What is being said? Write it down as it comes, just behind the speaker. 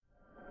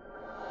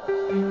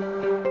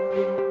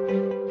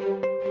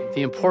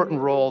the important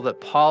role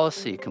that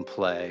policy can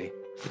play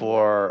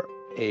for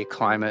a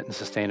climate and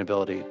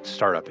sustainability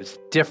startup. It's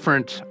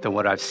different than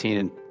what I've seen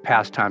in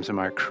past times in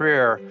my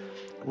career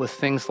with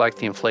things like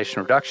the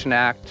Inflation Reduction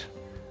Act,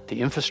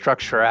 the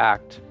Infrastructure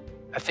Act.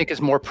 I think is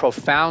more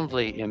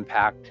profoundly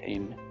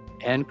impacting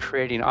and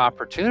creating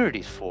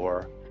opportunities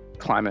for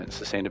climate and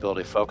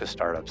sustainability focused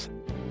startups.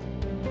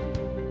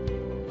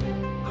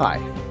 Hi,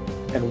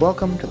 and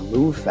welcome to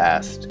Move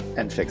Fast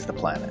and Fix the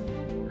Planet.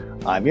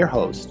 I'm your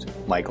host,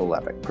 Mike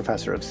Lepech,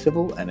 Professor of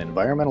Civil and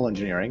Environmental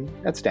Engineering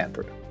at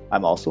Stanford.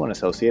 I'm also an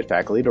Associate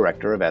Faculty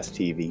Director of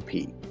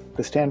STVP,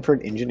 the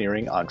Stanford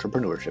Engineering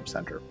Entrepreneurship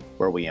Center,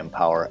 where we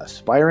empower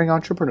aspiring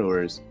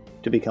entrepreneurs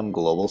to become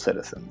global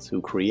citizens who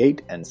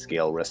create and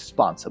scale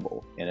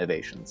responsible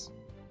innovations.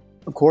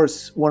 Of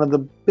course, one of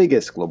the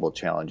biggest global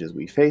challenges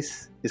we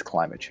face is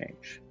climate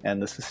change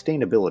and the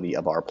sustainability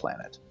of our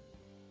planet.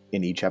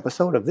 In each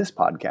episode of this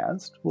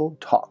podcast, we'll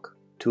talk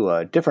to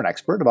a different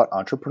expert about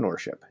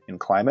entrepreneurship in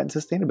climate and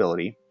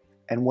sustainability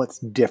and what's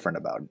different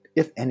about it,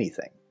 if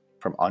anything,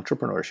 from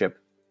entrepreneurship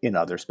in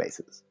other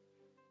spaces.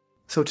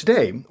 So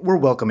today, we're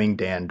welcoming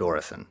Dan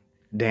Dorosin.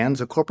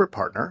 Dan's a corporate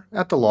partner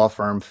at the law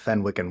firm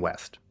Fenwick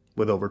West,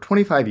 with over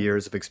 25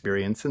 years of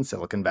experience in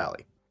Silicon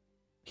Valley.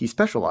 He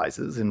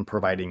specializes in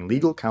providing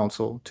legal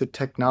counsel to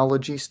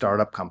technology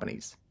startup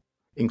companies,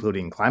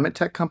 including climate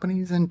tech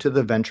companies and to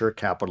the venture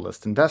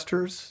capitalist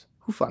investors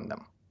who fund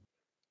them.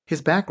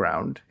 His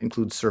background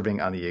includes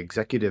serving on the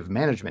executive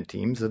management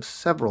teams of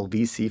several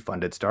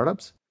VC-funded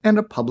startups and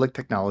a public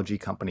technology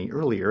company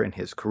earlier in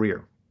his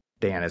career.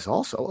 Dan is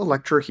also a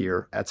lecturer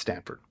here at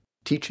Stanford,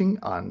 teaching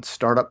on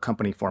startup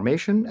company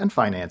formation and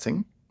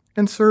financing,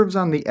 and serves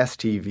on the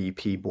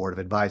STVP Board of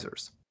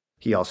Advisors.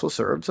 He also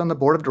serves on the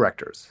Board of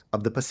Directors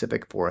of the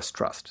Pacific Forest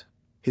Trust.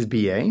 His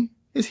BA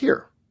is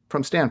here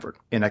from Stanford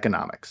in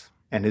economics,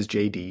 and his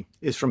JD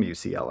is from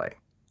UCLA.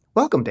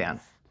 Welcome, Dan.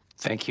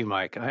 Thank you,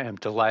 Mike. I am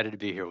delighted to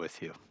be here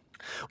with you.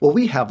 Well,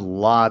 we have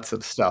lots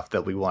of stuff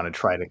that we want to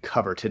try to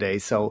cover today,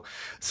 so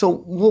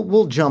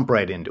we'll jump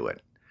right into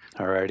it.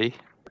 Alrighty.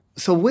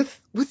 So with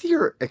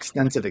your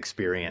extensive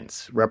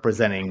experience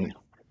representing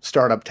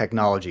startup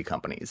technology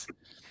companies,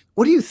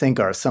 what do you think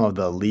are some of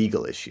the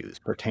legal issues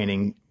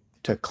pertaining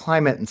to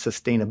climate and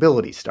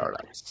sustainability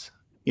startups?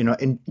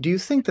 And do you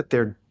think that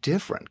they're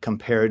different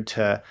compared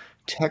to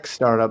tech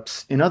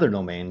startups in other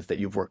domains that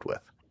you've worked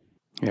with?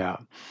 Yeah.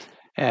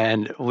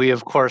 And we,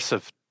 of course,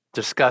 have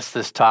discussed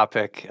this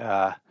topic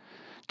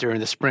during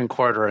the spring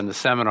quarter in the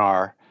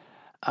seminar.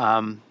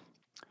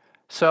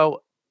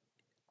 So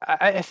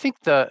I think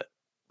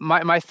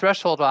my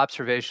threshold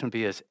observation would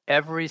be is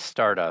every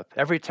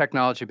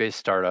technology-based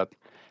startup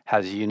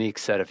has a unique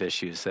set of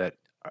issues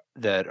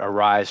that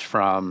arise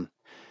from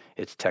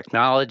its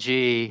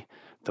technology,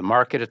 the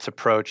market it's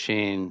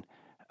approaching,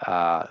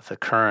 the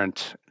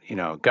current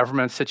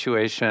government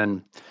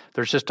situation.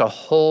 There's just a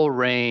whole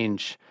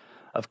range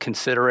of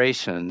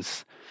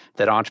considerations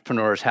that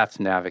entrepreneurs have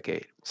to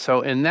navigate.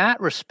 So in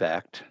that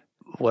respect,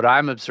 what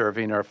I'm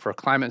observing are for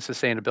climate and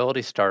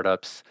sustainability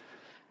startups,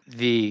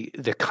 the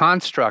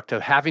construct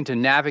of having to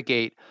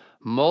navigate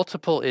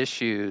multiple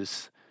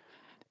issues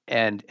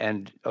and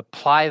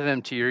apply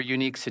them to your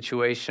unique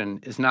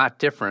situation is not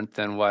different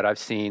than what I've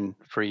seen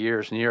for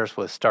years and years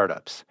with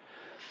startups.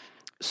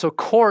 So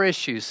core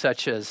issues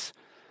such as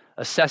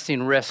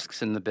assessing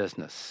risks in the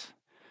business,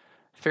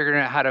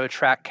 figuring out how to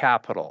attract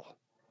capital,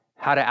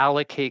 how to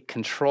allocate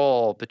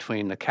control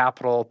between the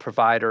capital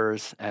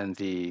providers and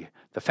the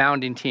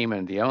founding team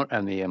and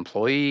the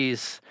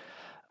employees,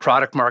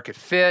 product market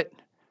fit,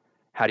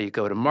 how do you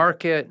go to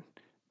market?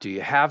 Do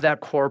you have that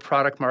core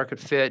product market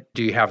fit?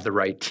 Do you have the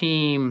right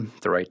team,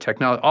 the right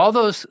technology? All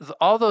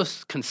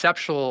those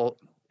conceptual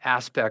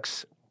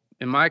aspects,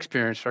 in my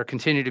experience,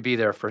 continue to be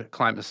there for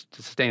climate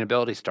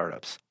sustainability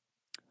startups.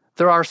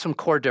 There are some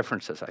core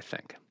differences, I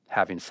think,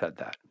 having said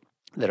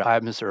that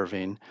I'm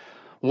observing.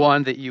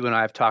 One that you and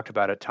I have talked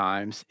about at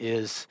times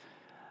is,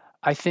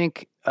 I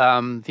think,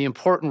 the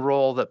important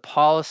role that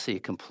policy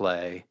can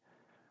play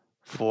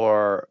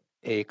for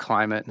a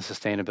climate and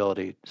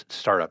sustainability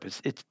startup.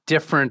 It's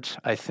different,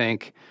 I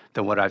think,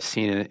 than what I've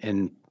seen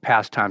in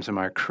past times in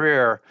my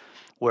career,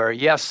 where,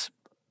 yes,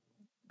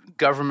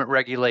 government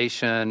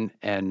regulation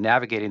and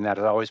navigating that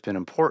has always been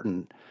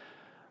important,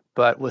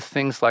 but with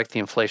things like the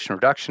Inflation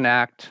Reduction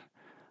Act,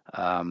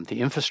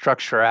 the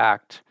Infrastructure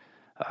Act,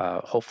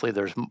 hopefully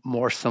there's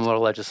more similar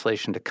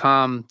legislation to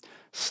come,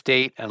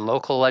 state and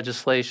local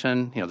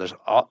legislation.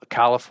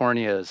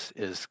 California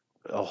is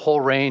a whole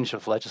range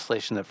of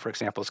legislation that, for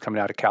example, is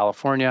coming out of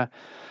California,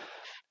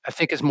 I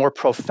think is more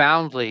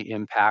profoundly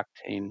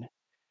impacting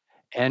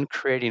and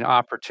creating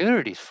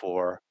opportunities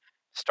for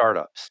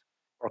startups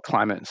or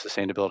climate and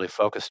sustainability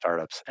focused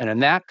startups. And in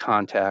that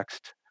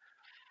context,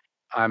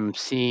 I'm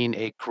seeing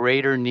a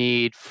greater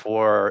need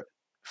for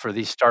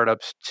these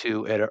startups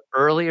to, at an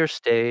earlier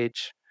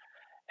stage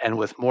and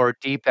with more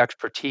deep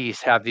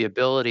expertise, have the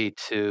ability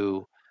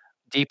to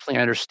deeply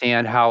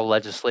understand how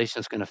legislation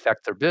is going to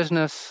affect their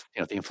business,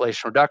 the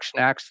Inflation Reduction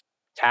Act,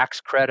 tax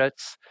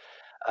credits,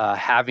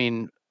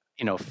 having,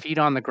 feet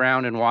on the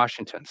ground in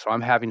Washington. So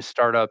I'm having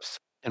startups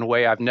in a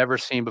way I've never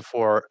seen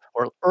before,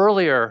 or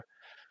earlier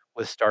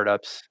with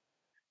startups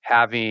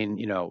having,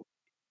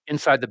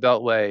 inside the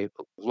Beltway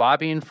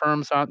lobbying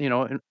firms on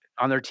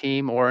their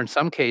team, or in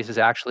some cases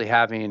actually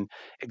having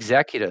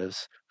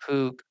executives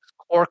who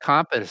core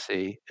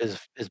competency is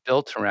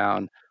built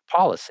around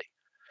policy.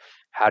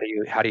 How do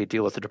you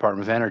deal with the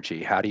Department of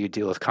Energy? How do you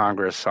deal with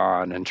Congress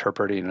on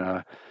interpreting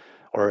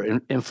or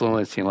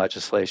influencing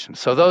legislation?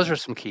 So those are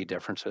some key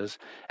differences.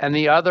 And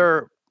the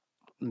other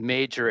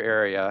major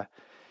area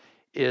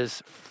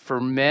is for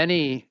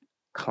many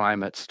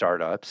climate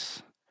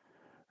startups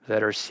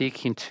that are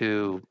seeking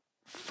to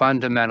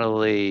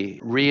fundamentally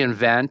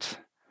reinvent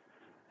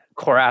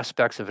core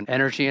aspects of an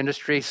energy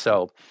industry.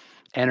 So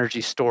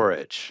energy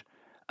storage,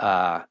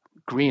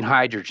 green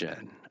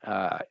hydrogen,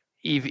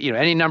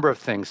 any number of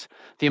things.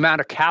 The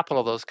amount of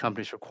capital those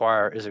companies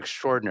require is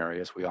extraordinary,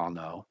 as we all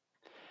know.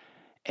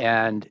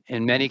 And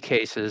in many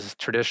cases,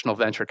 traditional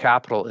venture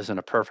capital isn't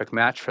a perfect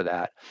match for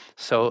that.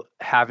 So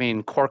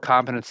having core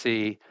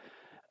competency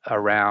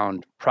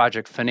around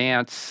project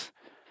finance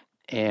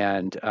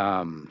and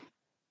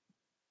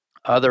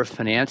other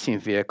financing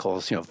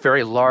vehicles,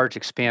 very large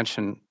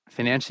expansion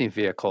financing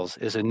vehicles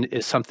is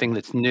something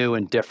that's new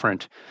and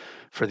different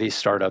for these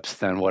startups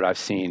than what I've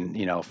seen,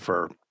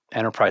 for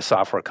enterprise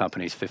software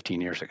companies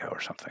 15 years ago or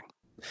something.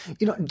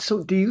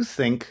 So do you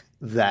think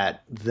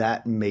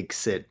that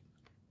makes it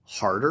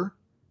harder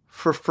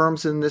for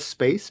firms in this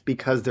space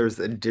because there's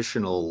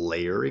additional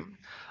layering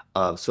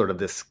of sort of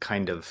this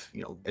kind of,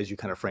 as you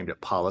kind of framed it,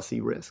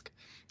 policy risk?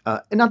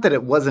 And not that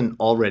it wasn't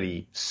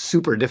already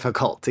super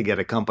difficult to get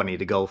a company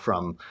to go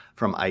from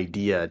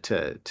idea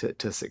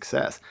to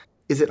success.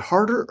 Is it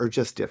harder or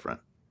just different?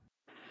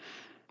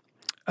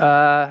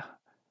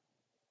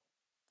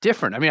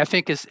 Different. I mean, I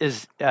think as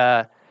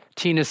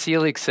Tina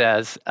Seelig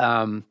says,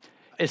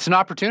 it's an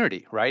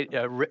opportunity, right?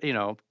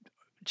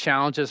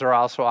 Challenges are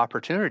also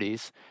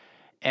opportunities.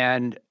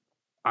 And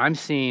I'm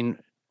seeing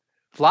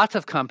lots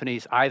of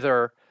companies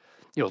either,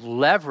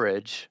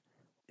 leverage,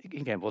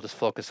 again, we'll just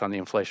focus on the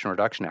Inflation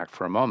Reduction Act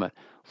for a moment,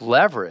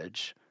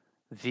 leverage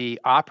the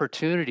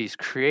opportunities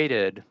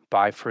created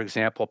by, for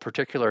example,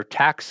 particular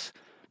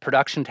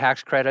production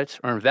tax credits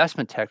or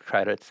investment tax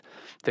credits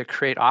that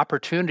create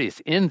opportunities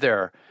in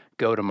their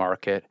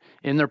go-to-market,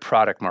 in their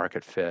product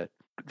market fit,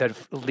 that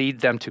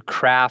lead them to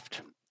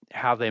craft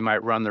how they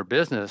might run their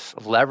business,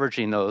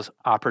 leveraging those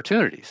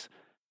opportunities.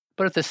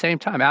 But at the same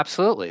time,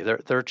 absolutely, there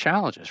are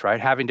challenges, right?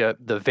 Having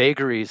the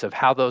vagaries of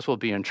how those will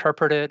be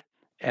interpreted.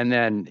 And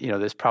then,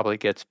 this probably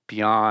gets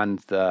beyond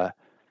the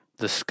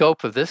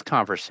scope of this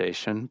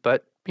conversation,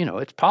 but,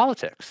 it's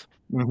politics.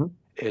 Mm-hmm.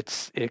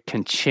 It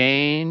can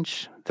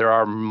change. There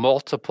are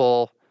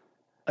multiple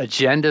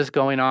agendas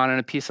going on in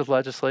a piece of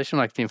legislation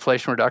like the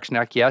Inflation Reduction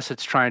Act. Yes,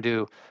 it's trying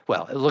to,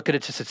 look at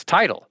it just its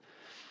title.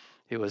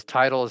 It was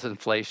titled as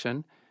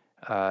inflation.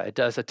 It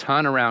does a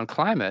ton around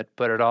climate,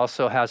 but it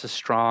also has a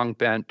strong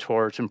bent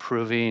towards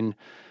improving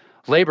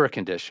labor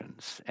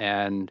conditions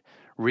and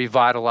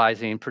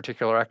revitalizing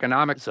particular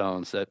economic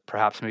zones that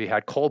perhaps maybe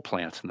had coal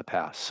plants in the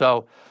past.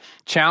 So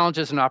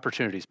challenges and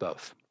opportunities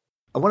both.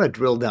 I want to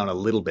drill down a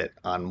little bit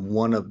on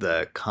one of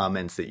the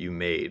comments that you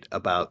made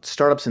about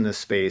startups in this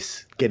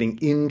space getting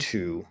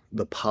into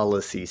the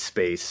policy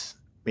space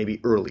maybe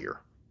earlier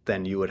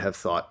than you would have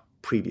thought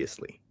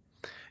previously.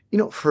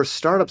 For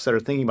startups that are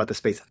thinking about the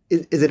space,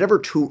 is it ever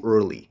too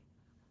early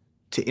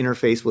to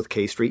interface with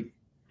K Street?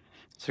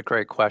 It's a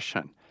great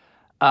question.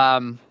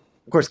 Of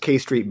course, K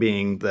Street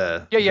being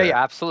the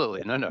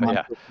absolutely. No,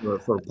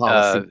 for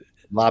policy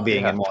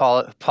lobbying and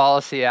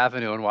Policy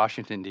Avenue in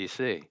Washington,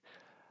 D.C.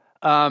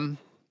 I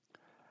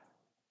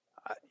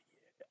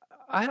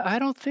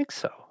don't think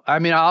so. I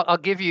mean, I'll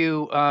give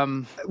you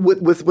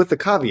with the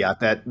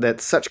caveat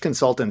that such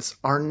consultants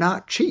are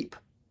not cheap,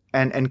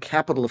 and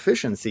capital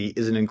efficiency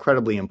is an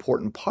incredibly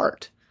important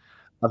part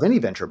of any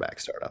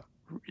venture-backed startup.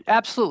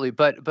 Absolutely,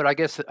 but I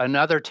guess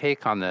another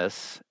take on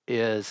this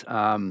is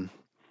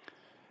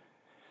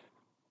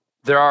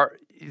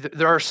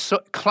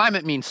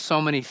climate means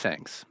so many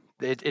things.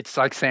 It's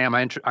like saying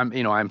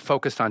I'm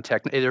focused on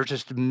tech. There's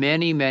just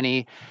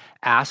many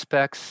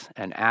aspects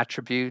and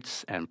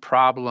attributes and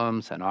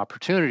problems and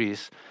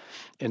opportunities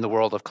in the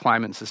world of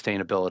climate and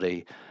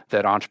sustainability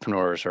that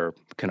entrepreneurs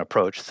can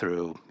approach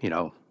through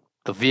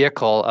the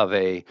vehicle of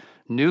a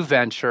new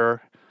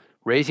venture,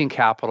 raising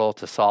capital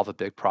to solve a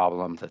big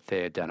problem that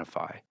they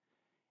identify.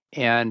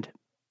 And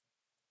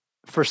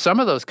for some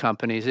of those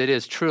companies, it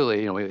is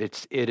truly,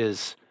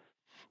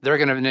 they're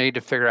going to need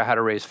to figure out how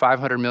to raise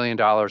 $500 million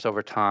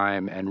over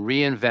time and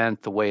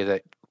reinvent the way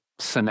that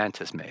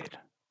cement is made,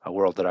 a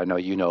world that I know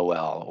you know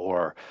well,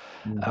 or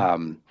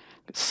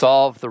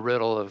solve the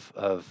riddle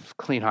of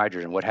clean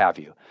hydrogen, what have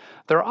you.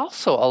 There are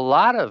also a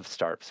lot of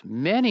startups,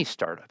 many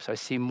startups, I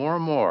see more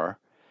and more,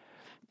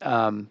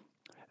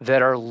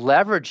 that are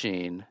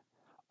leveraging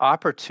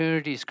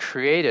opportunities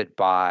created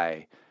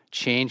by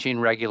changing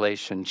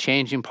regulation,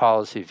 changing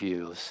policy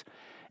views,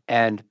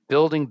 and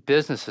building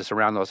businesses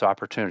around those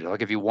opportunities. I'll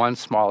give you one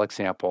small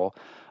example,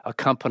 a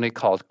company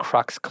called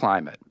Crux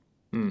Climate,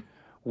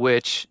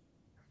 which,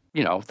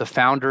 the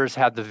founders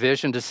had the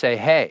vision to say,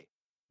 hey,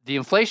 the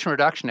Inflation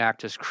Reduction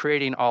Act is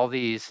creating all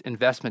these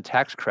investment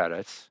tax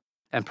credits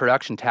and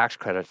production tax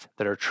credits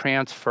that are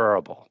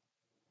transferable.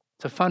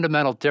 It's a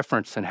fundamental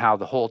difference in how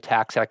the whole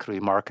tax equity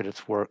market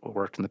has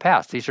worked in the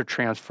past. These are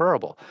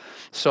transferable.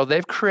 So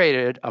they've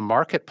created a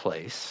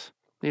marketplace.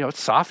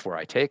 It's software,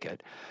 I take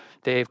it.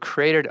 They've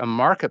created a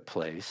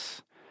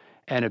marketplace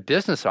and a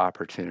business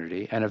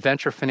opportunity and a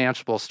venture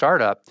financeable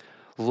startup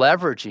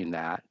leveraging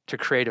that to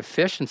create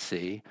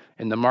efficiency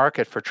in the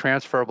market for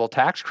transferable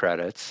tax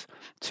credits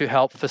to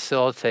help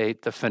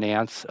facilitate the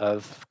finance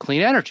of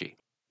clean energy.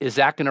 Is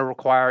that going to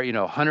require,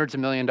 hundreds of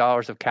millions of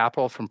dollars of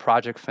capital from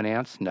project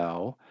finance?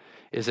 No.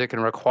 Is it going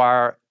to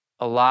require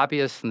a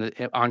lobbyist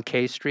on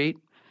K Street?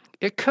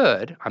 It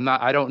could.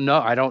 I don't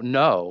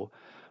know.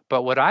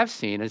 But what I've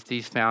seen is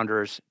these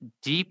founders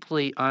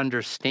deeply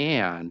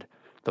understand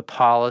the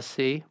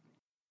policy,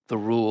 the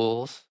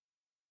rules,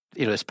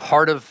 as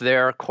part of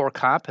their core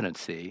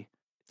competency,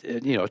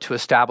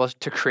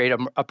 to create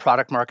a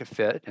product market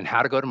fit and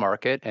how to go to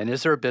market. And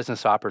is there a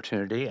business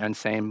opportunity? And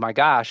saying, my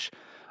gosh,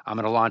 I'm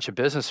going to launch a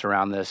business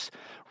around this,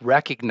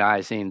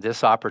 recognizing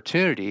this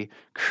opportunity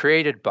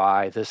created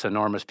by this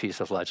enormous piece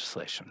of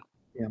legislation.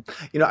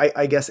 Yeah.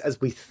 I guess as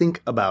we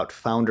think about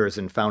founders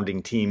and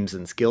founding teams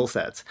and skill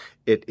sets,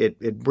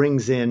 it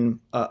brings in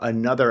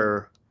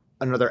another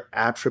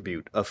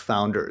attribute of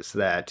founders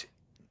that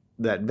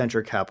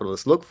venture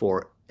capitalists look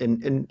for,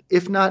 and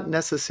if not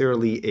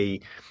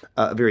necessarily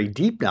a very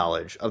deep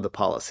knowledge of the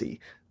policy,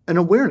 an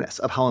awareness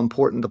of how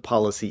important the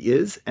policy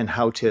is and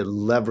how to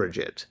leverage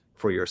it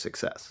for your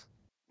success.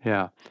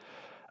 Yeah.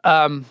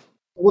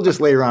 We'll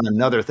just layer on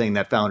another thing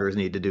that founders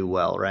need to do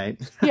well,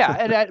 right?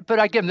 Yeah, but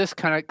again, this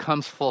kind of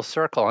comes full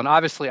circle. And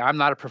obviously, I'm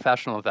not a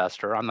professional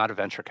investor. I'm not a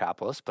venture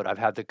capitalist, but I've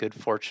had the good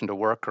fortune to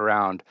work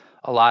around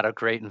a lot of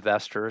great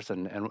investors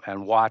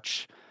and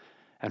watch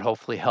and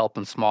hopefully help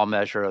in small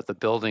measure of the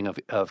building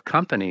of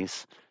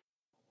companies.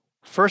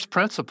 First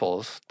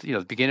principles,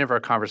 the beginning of our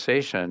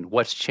conversation,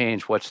 what's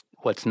changed,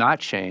 what's not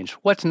changed.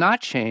 What's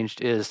not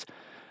changed is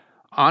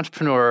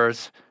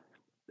entrepreneurs,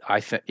 I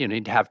think,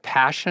 need to have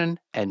passion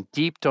and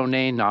deep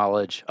domain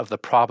knowledge of the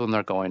problem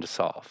they're going to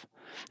solve,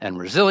 and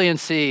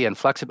resiliency and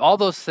flexibility, all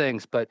those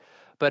things. But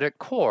at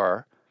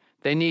core,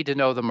 they need to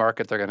know the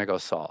market they're going to go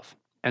solve.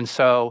 And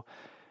so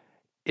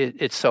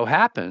it so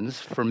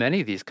happens for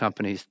many of these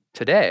companies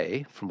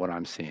today, from what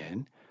I'm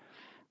seeing,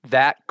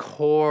 that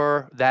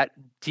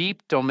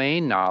deep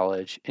domain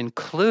knowledge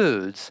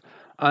includes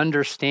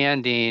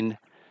understanding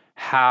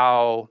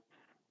how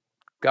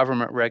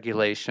government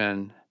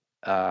regulation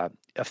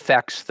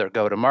affects their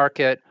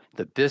go-to-market,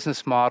 the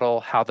business model,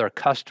 how their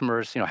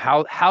customers,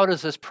 how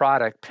does this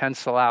product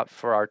pencil out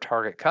for our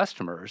target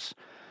customers?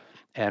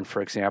 And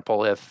for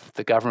example, if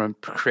the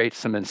government creates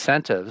some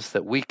incentives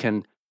that we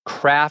can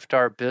craft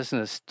our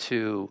business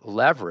to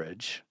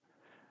leverage,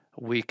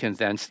 we can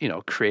then,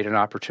 create an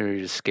opportunity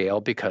to scale,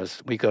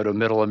 because we go to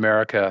middle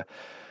America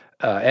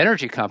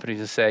energy companies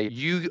and say,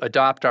 you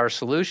adopt our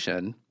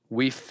solution,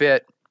 we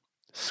fit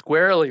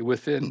squarely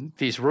within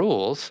these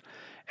rules,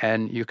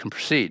 and you can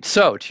proceed.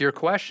 So to your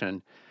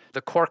question,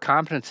 the core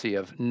competency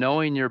of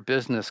knowing your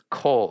business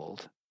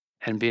cold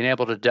and being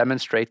able to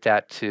demonstrate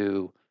that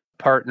to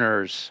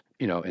partners,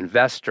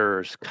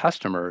 investors,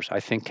 customers, I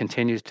think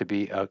continues to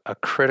be a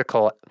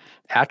critical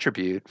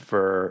attribute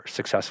for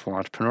successful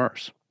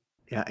entrepreneurs.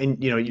 Yeah,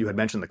 and you had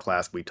mentioned the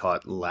class we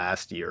taught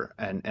last year,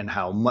 and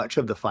how much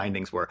of the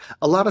findings were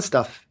a lot of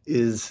stuff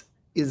is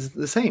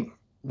the same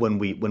when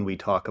we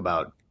talk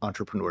about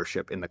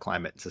entrepreneurship in the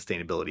climate and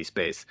sustainability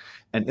space,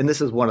 and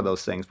this is one of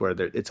those things where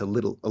it's a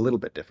little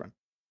bit different.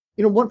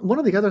 One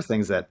of the other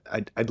things that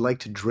I'd like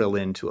to drill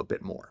into a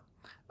bit more.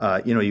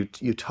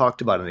 You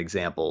talked about an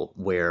example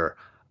where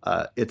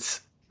it's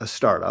a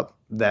startup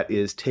that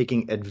is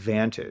taking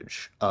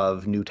advantage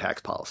of new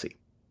tax policy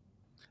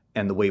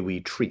and the way we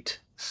treat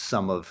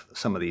some of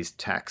these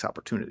tax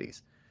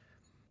opportunities.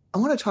 I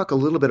want to talk a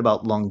little bit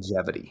about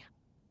longevity,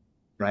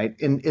 right?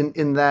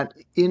 In that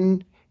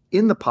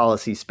in the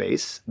policy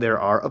space, there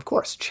are, of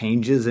course,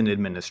 changes in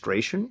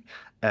administration.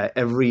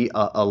 Every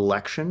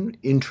election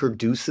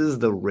introduces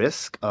the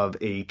risk of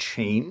a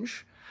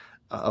change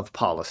of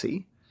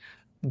policy.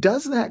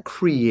 Does that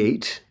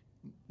create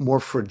more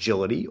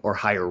fragility or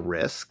higher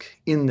risk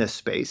in this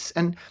space?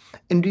 And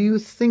do you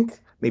think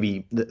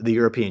maybe the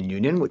European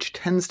Union, which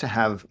tends to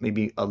have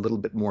maybe a little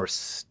bit more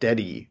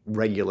steady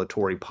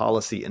regulatory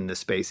policy in this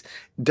space,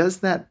 does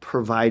that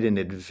provide an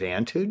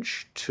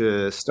advantage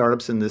to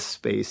startups in this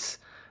space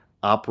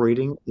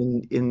operating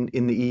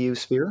in the EU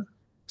sphere?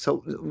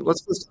 So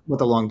let's start with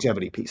the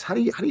longevity piece. How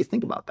do you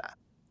think about that?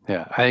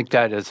 Yeah, I think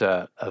that is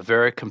a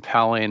very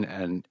compelling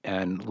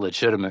and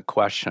legitimate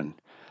question.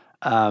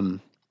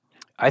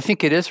 I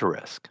think it is a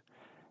risk,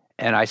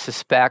 and I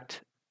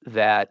suspect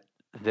that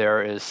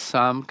there is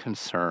some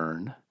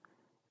concern,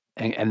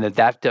 and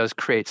that does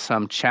create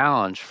some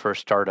challenge for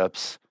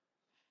startups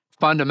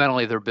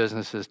fundamentally their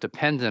business is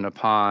dependent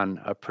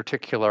upon a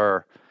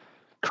particular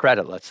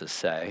credit, let's just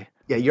say.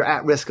 Yeah, you're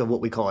at risk of what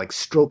we call like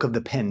stroke of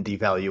the pen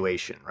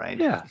devaluation, right?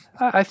 Yeah,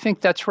 I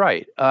think that's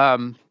right.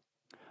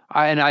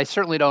 I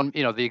certainly don't,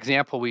 the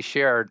example we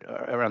shared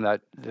around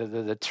that,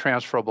 the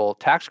transferable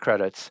tax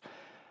credits,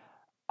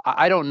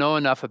 I don't know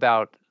enough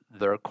about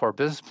their core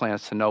business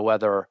plans to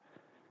know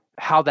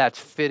how that's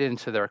fit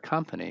into their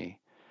company.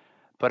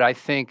 But I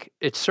think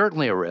it's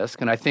certainly a risk.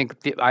 And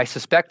I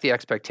suspect the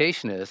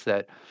expectation is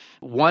that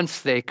once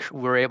they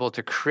were able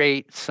to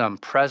create some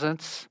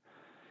presence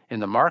in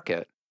the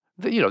market,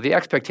 the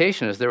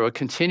expectation is there would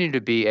continue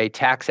to be a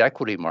tax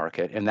equity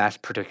market in that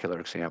particular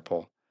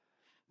example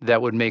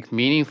that would make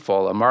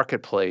meaningful a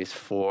marketplace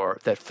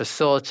that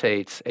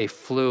facilitates a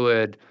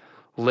fluid,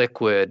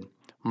 liquid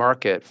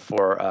market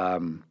for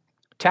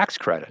tax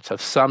credits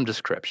of some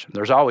description.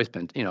 There's always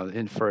been,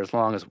 for as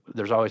long as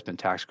there's always been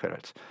tax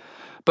credits.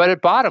 But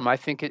at bottom, I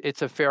think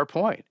it's a fair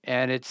point,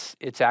 and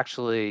it's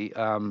actually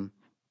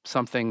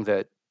something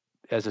that,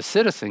 as a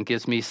citizen,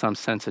 gives me some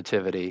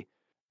sensitivity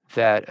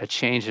that a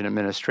change in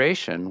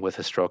administration with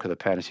a stroke of the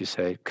pen, as you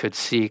say, could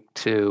seek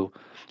to,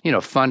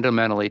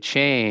 fundamentally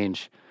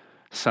change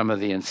some of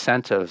the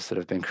incentives that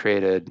have been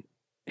created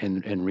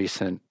in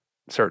recent,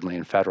 certainly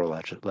in federal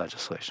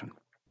legislation.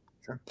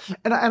 Sure.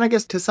 And I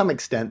guess to some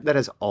extent that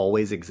has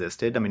always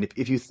existed. I mean,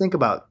 if you think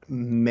about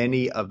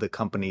many of the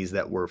companies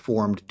that were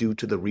formed due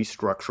to the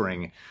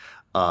restructuring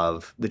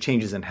of the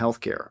changes in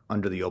healthcare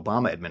under the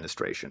Obama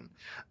administration,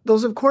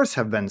 those of course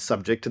have been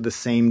subject to the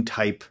same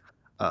type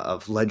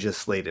of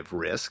legislative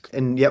risk.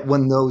 And yet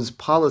when those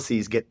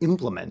policies get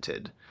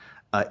implemented,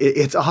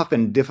 it's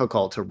often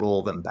difficult to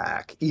roll them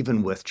back,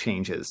 even with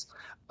changes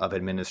of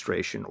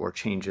administration or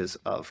changes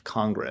of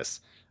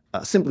Congress,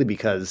 simply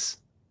because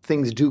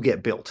things do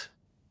get built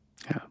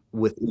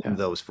within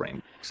those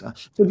frameworks.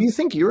 So do you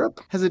think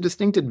Europe has a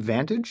distinct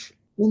advantage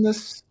in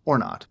this or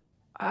not?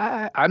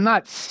 I'm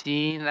not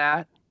seeing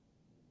that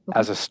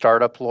as a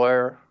startup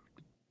lawyer,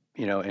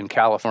 in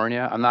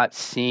California. I'm not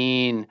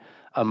seeing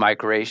a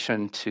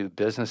migration to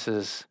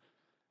businesses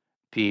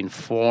being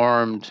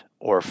formed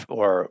or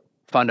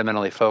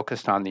fundamentally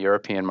focused on the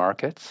European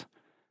markets.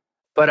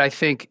 But I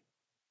think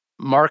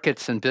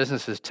markets and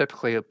businesses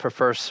typically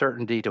prefer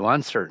certainty to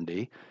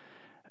uncertainty.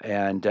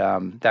 And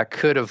that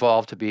could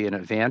evolve to be an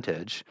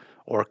advantage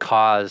or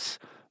cause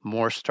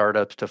more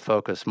startups to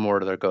focus more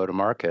to their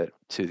go-to-market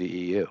to the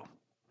EU.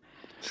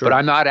 Sure. But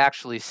I'm not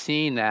actually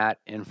seeing that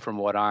from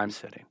what I'm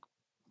sitting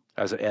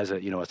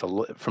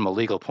from a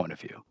legal point of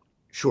view.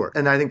 Sure.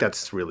 And I think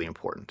that's really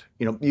important.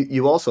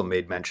 You also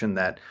made mention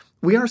that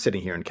we are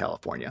sitting here in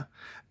California.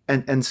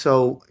 And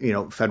so,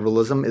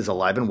 federalism is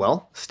alive and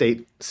well.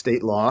 State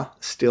law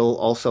still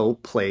also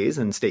plays,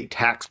 and state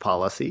tax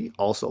policy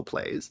also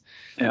plays.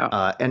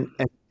 Yeah.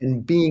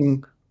 And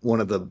being one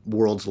of the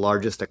world's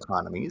largest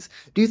economies,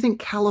 do you think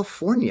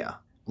California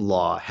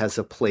law has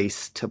a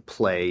place to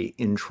play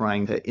in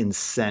trying to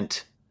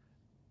incent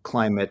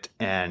climate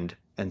and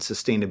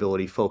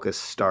sustainability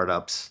focused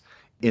startups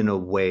in a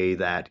way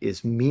that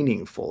is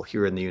meaningful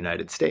here in the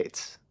United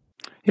States?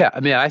 Yeah,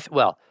 I mean,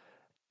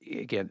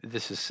 again,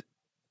 this is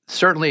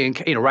certainly,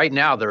 right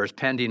now there is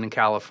pending in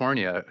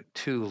California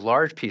 2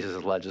 large pieces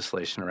of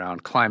legislation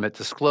around climate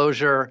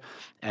disclosure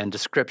and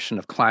description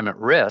of climate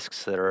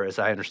risks that are, as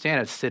I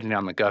understand it, sitting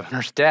on the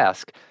governor's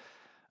desk.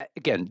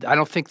 Again, I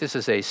don't think this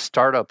is a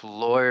startup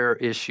lawyer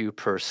issue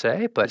per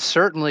se, but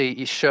certainly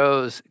it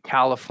shows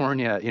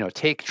California,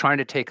 trying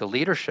to take a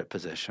leadership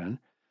position.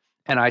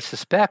 And I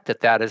suspect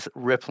that is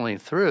rippling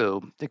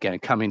through, again,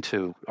 coming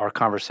to our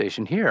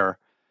conversation here,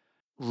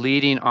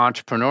 leading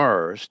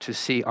entrepreneurs to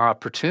see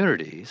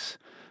opportunities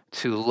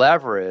to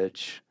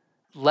leverage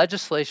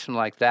legislation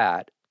like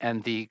that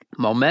and the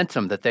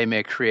momentum that they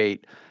may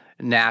create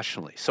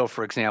nationally. So,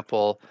 for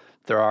example,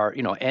 there are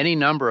any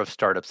number of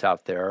startups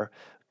out there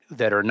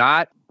that are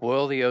not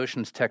boil the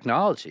oceans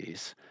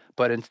technologies,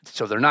 but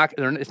they're not.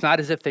 It's not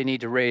as if they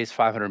need to raise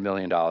 $500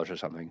 million or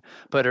something,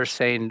 but are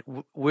saying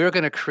we're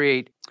going to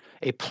create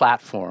a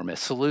platform, a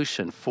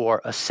solution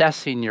for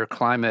assessing your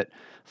climate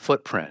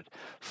footprint,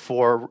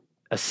 for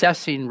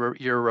assessing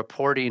your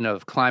reporting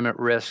of climate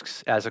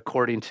risks as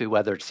according to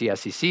whether it's the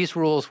SEC's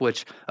rules,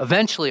 which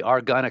eventually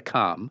are going to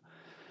come.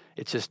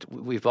 It's just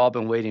we've all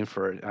been waiting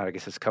for, I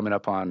guess it's coming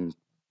up on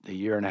a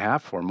year and a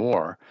half or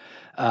more,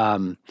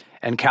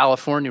 and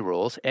California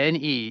rules and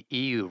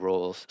EU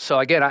rules. So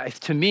again,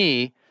 to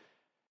me,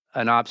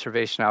 an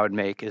observation I would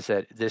make is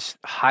that this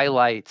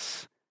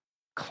highlights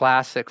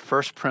classic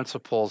first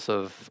principles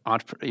of,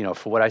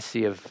 for what I've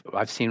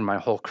seen in my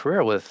whole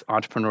career with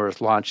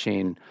entrepreneurs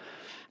launching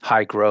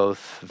high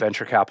growth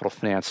venture capital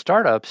finance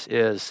startups,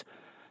 is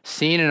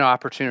seeing an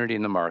opportunity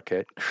in the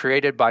market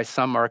created by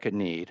some market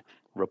need,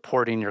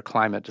 reporting your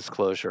climate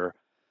disclosure,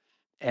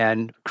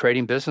 and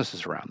creating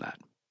businesses around that,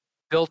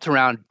 built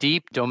around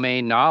deep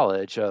domain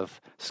knowledge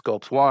of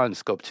Scope 1,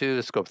 Scope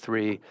 2, Scope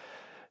 3,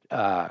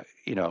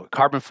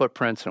 carbon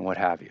footprints and what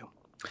have you.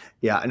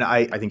 Yeah, and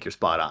I think you're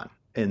spot on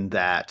in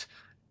that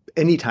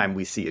anytime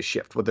we see a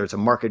shift, whether it's a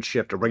market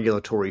shift, a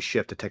regulatory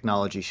shift, a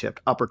technology shift,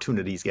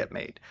 opportunities get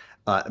made.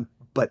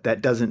 But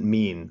that doesn't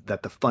mean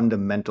that the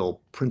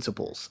fundamental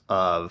principles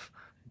of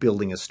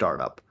building a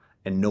startup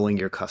and knowing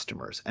your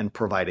customers and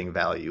providing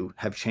value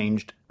have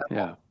changed.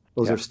 Yeah.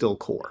 Those are still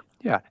core.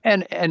 Yeah.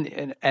 And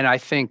I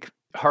think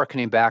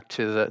hearkening back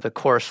to the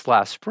course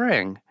last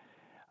spring,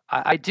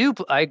 I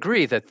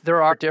agree that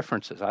there are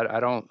differences. I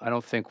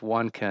don't think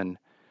one can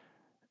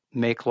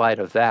make light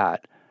of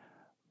that.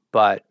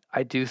 But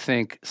I do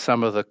think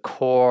some of the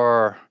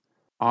core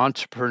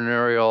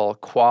entrepreneurial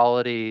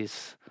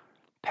qualities,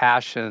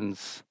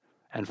 passions,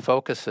 and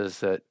focuses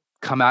that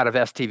come out of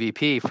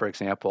STVP, for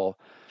example,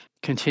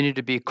 continue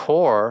to be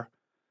core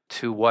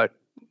to what,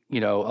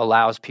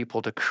 allows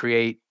people to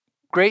create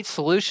great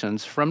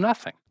solutions from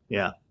nothing.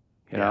 Yeah.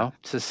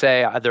 To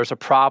say there's a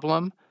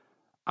problem,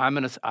 I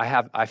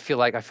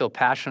feel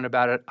passionate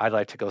about it. I'd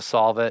like to go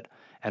solve it,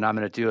 and I'm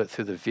going to do it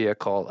through the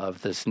vehicle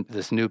of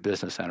this new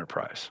business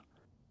enterprise.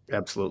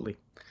 Absolutely.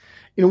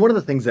 One of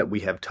the things that we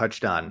have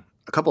touched on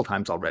a couple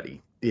times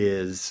already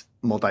is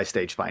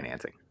multi-stage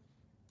financing,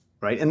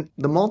 right? And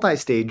the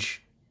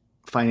multi-stage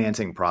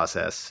financing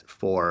process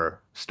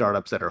for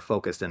startups that are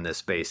focused in this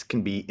space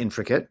can be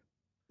intricate.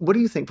 What do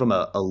you think from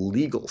a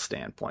legal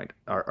standpoint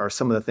are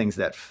some of the things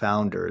that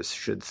founders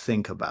should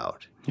think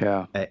about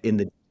in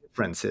the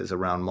differences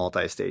around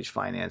multi-stage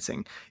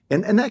financing?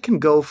 And that can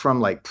go from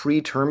like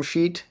pre-term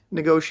sheet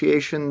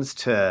negotiations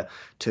to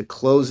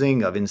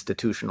closing of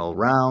institutional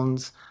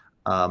rounds,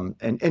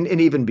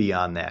 and even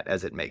beyond that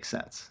as it makes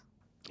sense.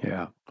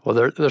 Yeah.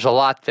 Well, there's a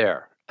lot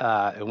there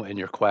in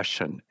your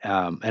question.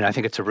 And I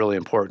think it's a really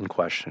important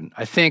question.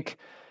 I think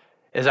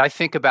as I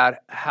think about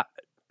how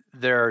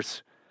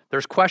there's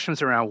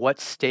questions around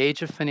what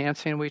stage of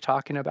financing are we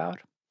talking about?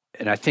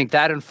 And I think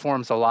that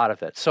informs a lot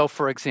of it. So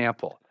for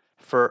example,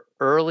 for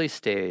early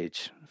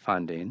stage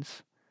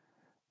fundings,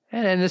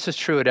 and this is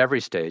true at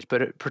every stage,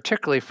 but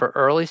particularly for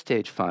early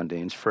stage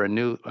fundings for a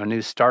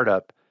new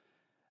startup,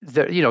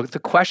 the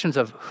questions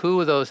of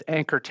who those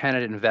anchor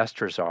tenant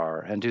investors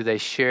are, and do they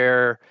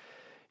share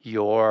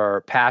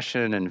your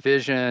passion and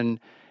vision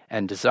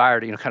and desire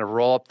to kind of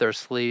roll up their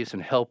sleeves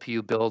and help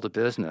you build a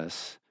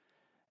business,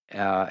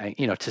 and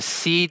to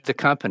seed the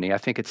company. I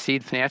think at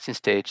seed financing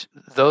stage,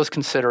 those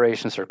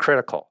considerations are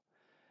critical.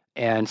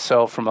 And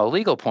so from a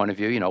legal point of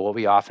view, what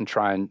we often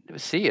try and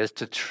see is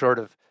to sort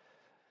of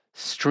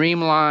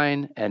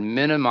streamline and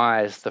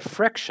minimize the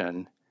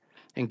friction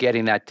in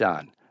getting that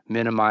done,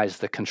 minimize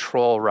the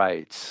control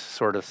rights,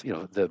 sort of,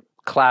 the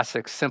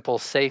classic, simple,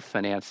 safe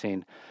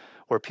financing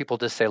where people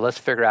just say, let's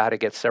figure out how to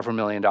get several $1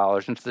 million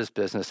into this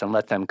business and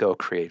let them go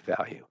create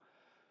value.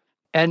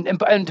 And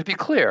to be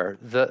clear,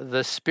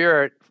 the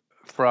spirit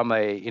from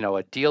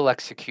a deal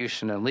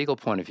execution and legal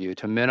point of view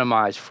to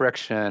minimize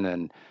friction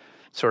and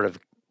sort of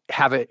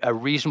have a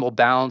reasonable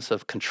balance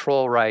of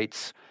control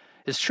rights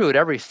is true at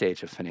every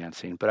stage of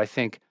financing. But I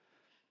think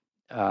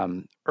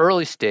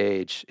early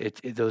stage,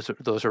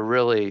 those are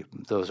really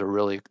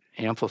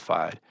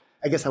amplified.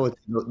 I guess I would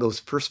those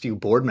first few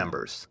board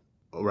members,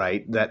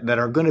 right, that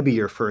are going to be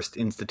your first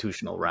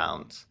institutional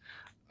rounds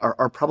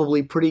are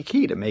probably pretty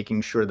key to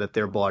making sure that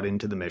they're bought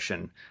into the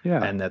mission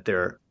and that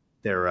they're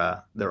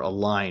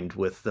aligned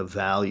with the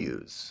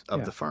values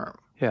of the firm.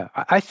 Yeah,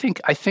 I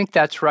think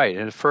that's right.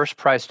 In a first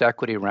priced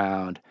equity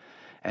round,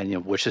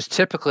 and which is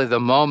typically the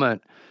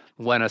moment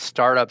when a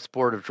startup's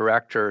board of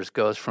directors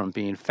goes from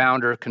being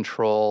founder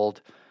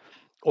controlled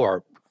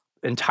or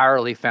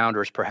entirely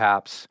founders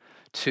perhaps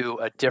to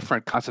a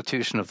different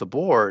constitution of the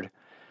board.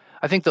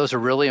 I think those are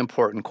really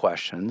important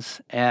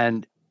questions.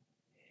 And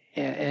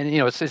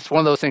it's one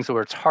of those things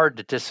where it's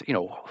hard to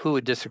who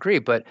would disagree,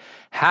 but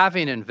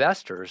having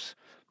investors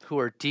who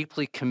are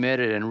deeply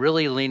committed and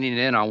really leaning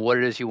in on what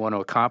it is you want to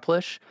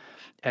accomplish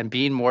and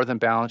being more than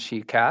balance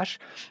sheet cash,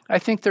 I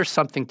think there's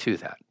something to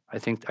that. I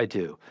think I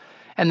do.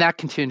 And that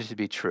continues to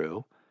be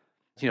true.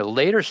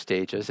 Later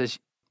stages is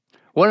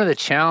one of the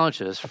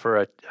challenges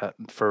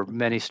for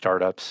many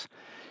startups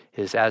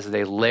is as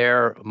they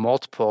layer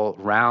multiple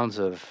rounds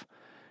of,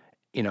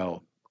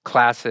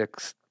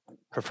 classics,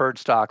 preferred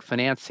stock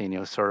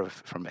financing, sort of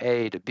from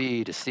A to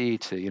B to C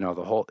to,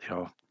 the whole,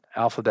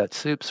 alphabet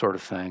soup sort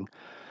of thing,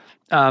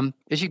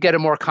 is you get a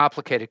more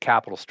complicated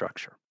capital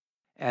structure.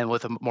 And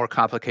with a more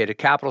complicated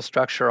capital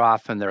structure,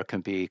 often there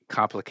can be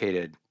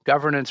complicated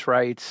governance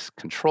rights,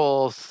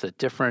 controls that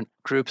different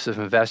groups of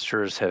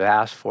investors have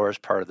asked for as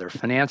part of their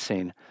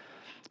financing.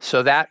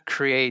 So that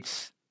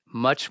creates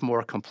much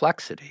more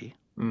complexity,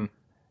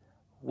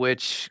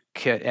 which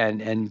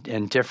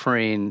and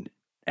differing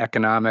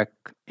economic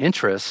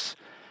interests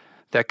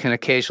that can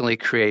occasionally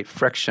create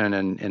friction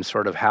in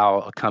sort of how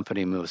a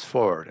company moves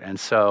forward. And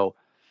so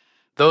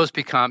those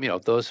become,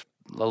 the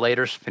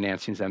later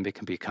financings then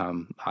can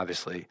become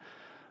obviously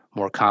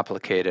more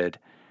complicated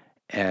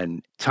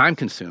and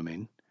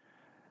time-consuming.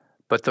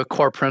 But the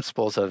core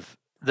principles of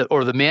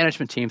the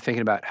management team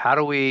thinking about how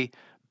do we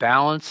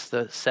balance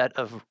the set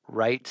of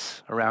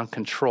rights around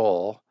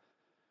control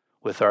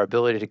with our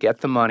ability to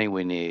get the money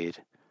we need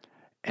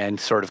and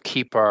sort of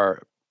keep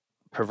our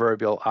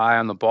proverbial eye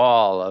on the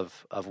ball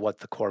of what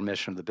the core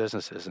mission of the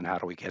business is and how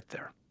do we get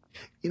there.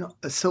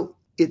 So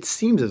it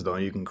seems as though,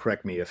 you can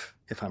correct me if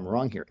I'm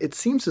wrong here, it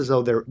seems as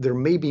though there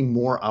may be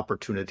more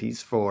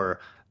opportunities for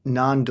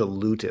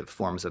non-dilutive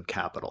forms of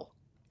capital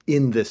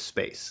in this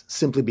space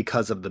simply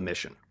because of the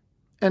mission.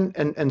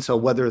 And so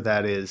whether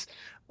that is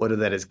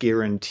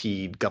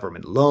guaranteed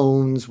government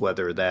loans,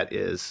 whether that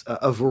is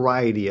a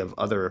variety of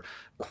other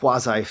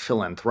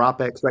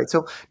quasi-philanthropics, right?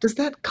 So does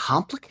that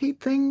complicate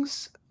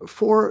things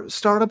for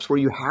startups where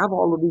you have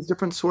all of these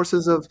different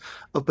sources of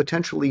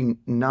potentially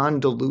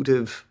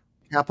non-dilutive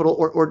capital?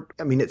 Or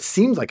I mean, it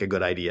seems like a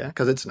good idea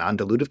because it's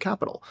non-dilutive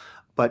capital,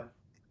 but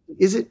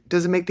does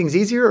it make things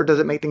easier or does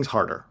it make things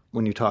harder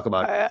when you talk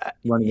about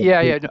running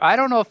Yeah. No, I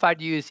don't know if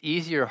I'd use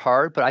easy or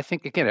hard, but I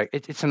think, again,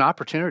 it's an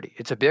opportunity.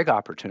 It's a big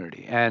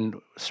opportunity. And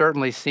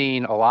certainly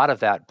seeing a lot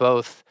of that,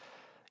 both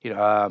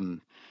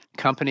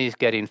companies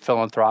getting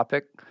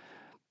philanthropic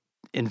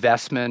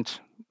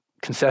investment,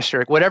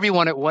 concessionary,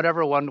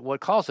 whatever one what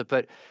calls it,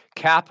 but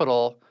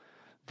capital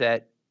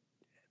that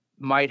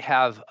might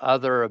have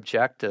other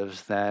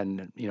objectives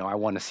than, I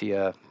want to see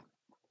a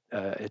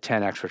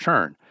 10x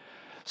return.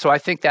 So I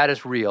think that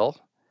is real.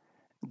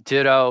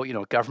 Ditto,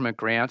 government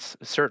grants,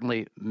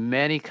 certainly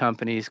many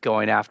companies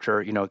going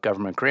after,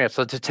 government grants.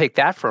 So to take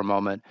that for a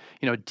moment,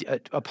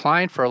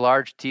 applying for a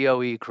large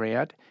DOE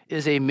grant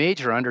is a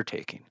major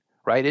undertaking,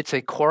 right? It's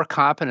a core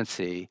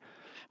competency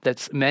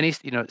that's many,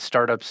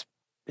 startups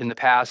in the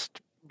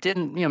past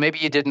didn't, maybe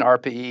you did an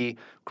ARPA-E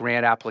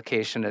grant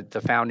application at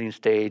the founding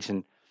stage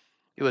and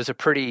it was a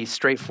pretty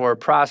straightforward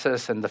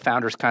process and the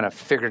founders kind of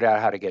figured out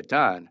how to get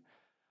done.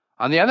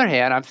 On the other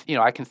hand,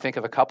 I can think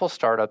of a couple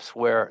startups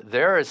where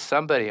there is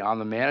somebody on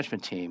the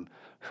management team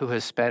who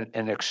has spent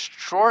an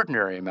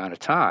extraordinary amount of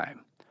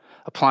time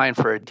applying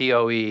for a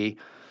DOE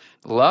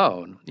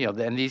loan.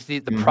 And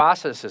the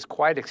process is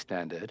quite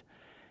extended.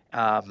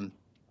 A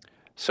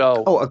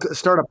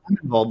startup I'm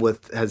involved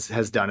with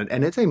has done it,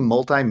 and it's a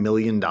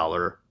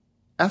multi-million-dollar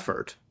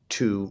effort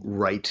to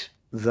write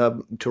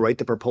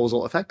the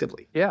proposal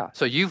effectively. Yeah.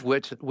 So you've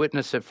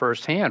witnessed it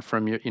firsthand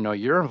from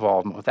your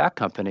involvement with that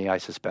company, I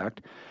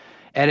suspect.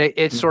 And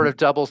it sort of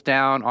doubles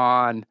down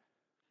on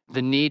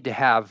the need to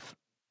have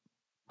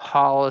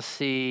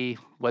policy,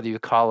 whether you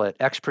call it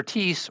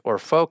expertise or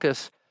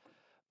focus,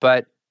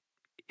 but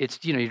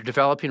it's, you're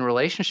developing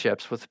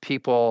relationships with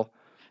people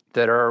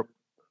that are,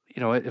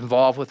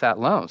 involved with that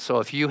loan. So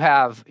if you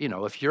have,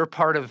 if you're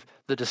part of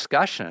the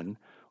discussion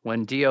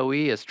when DOE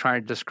is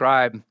trying to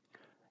describe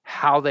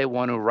how they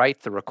want to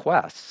write the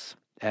requests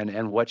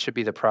and what should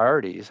be the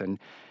priorities,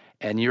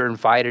 and you're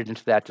invited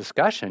into that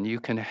discussion, you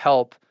can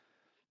help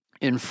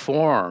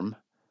inform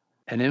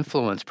and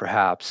influence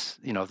perhaps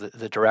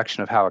the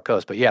direction of how it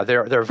goes. But yeah,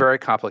 they're very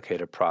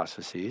complicated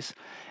processes.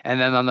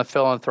 And then on the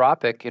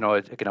philanthropic,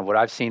 what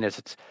I've seen is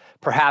it's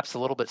perhaps a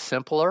little bit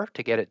simpler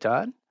to get it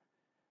done.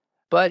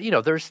 But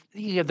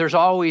there's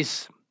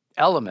always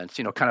elements,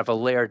 kind of a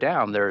layer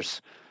down.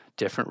 There's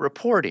different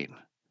reporting,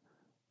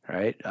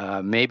 right?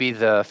 Maybe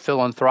the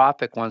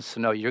philanthropic wants to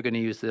know you're going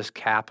to use this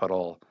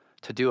capital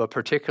to do a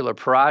particular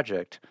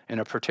project in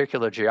a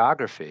particular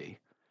geography.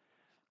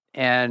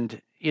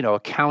 And,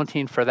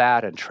 accounting for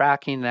that and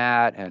tracking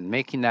that and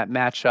making that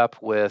match up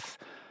with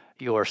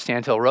your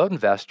Sand Hill Road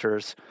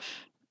investors,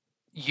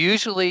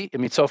 usually,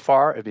 so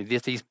far,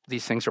 these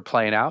things are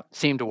playing out,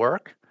 seem to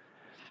work,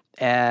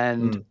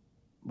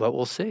 but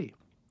we'll see.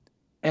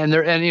 And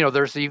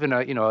there's even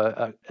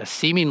a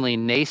seemingly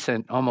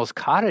nascent, almost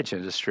cottage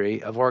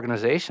industry of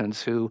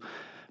organizations who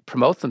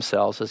promote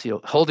themselves as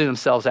holding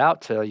themselves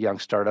out to young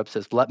startups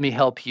as let me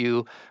help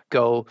you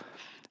go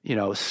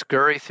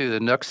scurry through the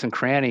nooks and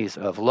crannies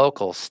of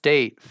local,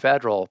 state,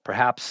 federal,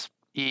 perhaps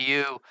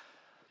EU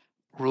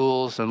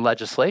rules and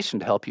legislation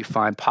to help you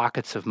find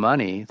pockets of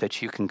money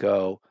that you can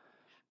go,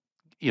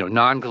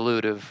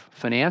 non-dilutive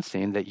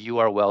financing that you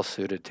are well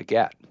suited to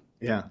get.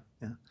 Yeah.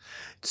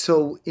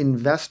 So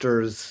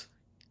investors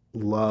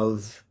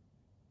love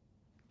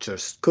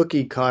just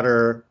cookie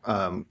cutter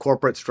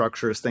corporate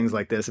structures, things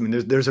like this.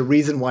 There's a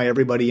reason why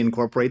everybody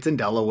incorporates in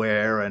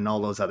Delaware and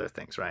all those other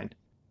things, right?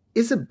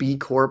 Is a B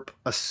Corp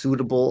a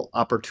suitable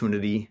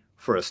opportunity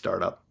for a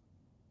startup?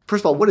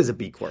 First of all, what is a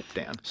B Corp,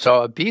 Dan?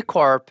 So a B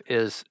Corp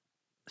is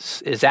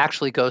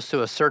actually goes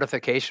through a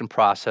certification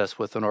process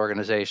with an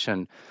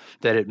organization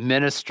that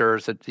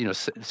administers,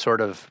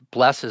 sort of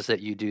blesses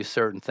that you do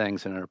certain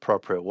things in an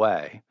appropriate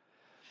way.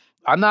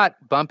 I'm not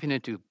bumping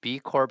into B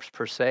Corps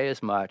per se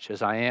as much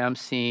as I am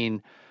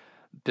seeing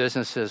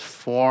businesses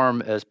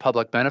form as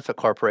public benefit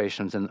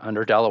corporations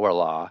under Delaware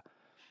law,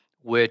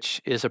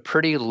 which is a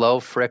pretty low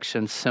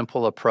friction,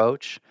 simple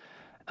approach.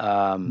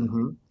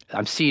 I'm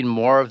seeing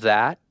more of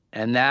that,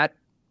 and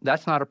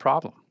that's not a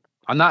problem.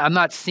 I'm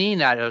not seeing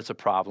that as a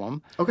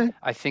problem. Okay.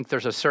 I think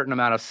there's a certain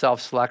amount of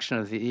self-selection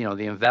of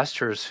the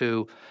investors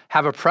who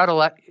have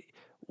a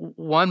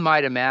one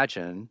might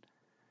imagine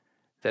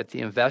that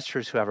the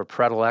investors who have a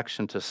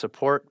predilection to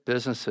support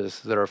businesses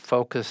that are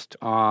focused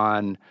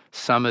on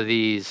some of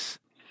these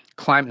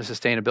climate and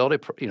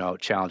sustainability,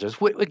 challenges.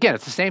 Again,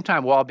 at the same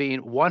time, while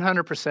being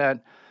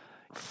 100%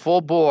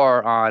 full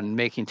bore on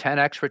making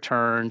 10x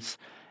returns,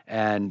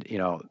 and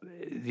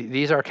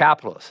these are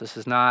capitalists. This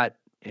is not,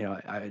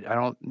 I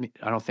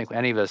don't think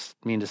any of us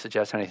mean to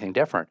suggest anything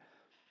different.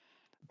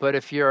 But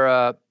if you're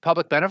a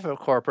public benefit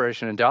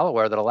corporation in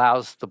Delaware that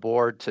allows the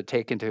board to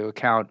take into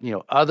account,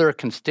 other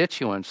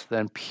constituents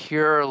than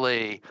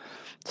purely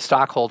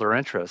stockholder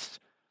interests,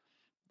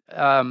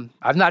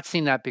 I've not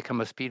seen that become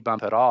a speed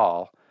bump at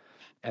all.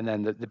 And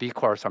then the B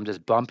Corps, I'm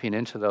just bumping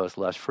into those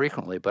less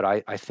frequently. But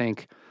I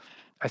think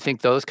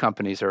those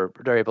companies they're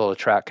able to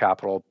attract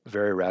capital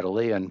very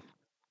readily. And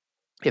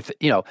if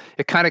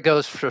it kind of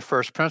goes for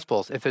first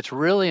principles. If it's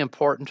really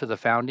important to the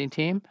founding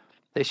team,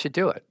 they should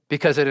do it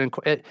because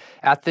it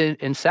at the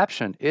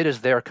inception, it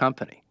is their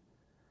company.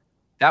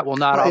 That will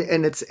not.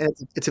 And it's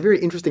a very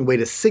interesting way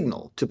to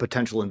signal to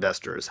potential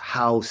investors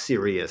how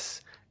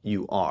serious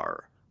you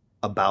are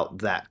about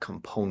that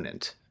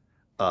component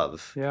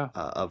of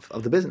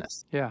the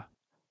business. Yeah.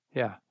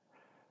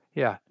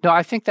 No,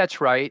 I think that's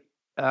right.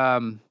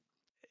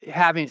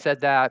 Having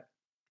said that,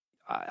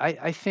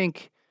 I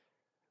think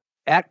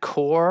at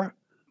core,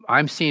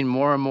 I'm seeing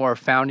more and more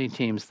founding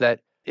teams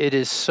that it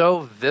is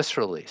so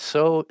viscerally,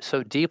 so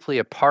deeply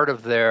a part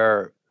of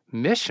their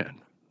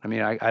mission. I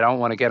mean, I don't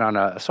want to get on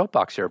a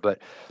soapbox here, but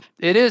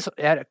it is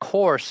at a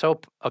core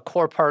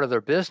part of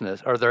their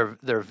business or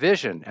their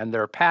vision and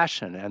their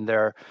passion and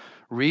their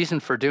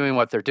reason for doing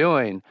what they're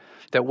doing,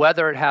 that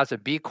whether it has a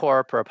B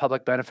Corp or a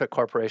public benefit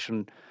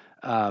corporation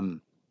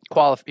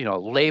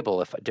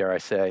label, if dare I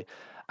say,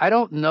 I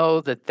don't know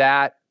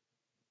that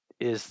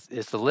is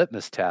the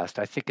litmus test.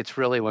 I think it's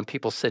really when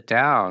people sit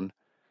down,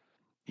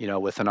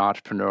 with an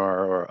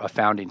entrepreneur or a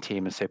founding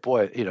team and say,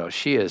 boy,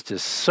 she is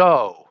just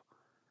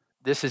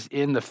this is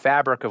in the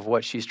fabric of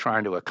what she's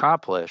trying to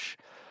accomplish.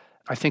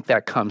 I think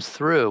that comes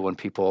through when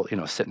people,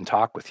 sit and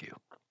talk with you.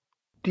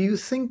 Do you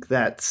think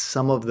that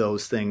some of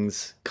those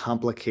things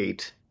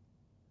complicate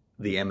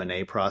the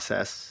M&A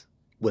process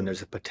when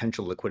there's a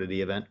potential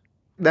liquidity event?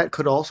 That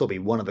could also be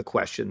one of the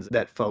questions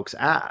that folks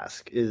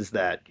ask is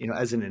that,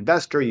 as an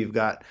investor, you've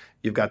got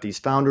these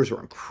founders who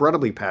are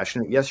incredibly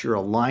passionate. Yes, you're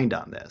aligned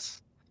on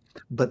this.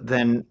 But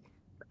then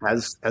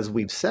as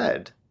we've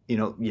said,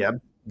 the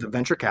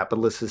venture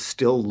capitalist is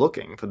still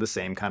looking for the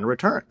same kind of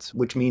returns,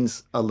 which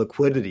means a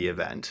liquidity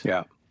event.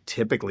 Yeah.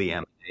 Typically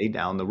M&A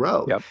down the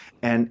road. Yep.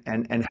 And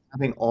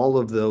having all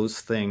of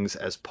those things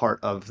as part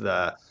of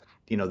the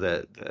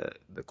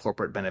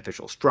corporate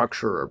beneficial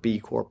structure or B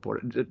Corp,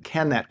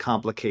 can that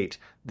complicate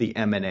the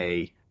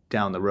M&A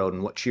down the road?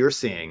 And what you're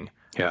seeing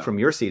from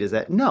your seat is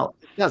that no,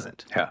 it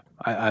doesn't. Yeah,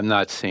 I'm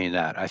not seeing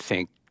that. I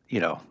think,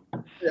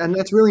 And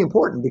that's really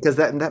important because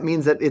that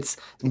means that it's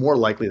more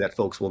likely that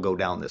folks will go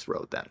down this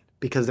road then,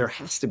 because there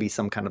has to be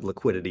some kind of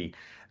liquidity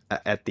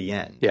at the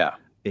end. Yeah.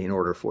 In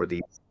order for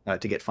the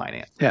to get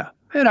financed. Yeah,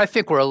 and I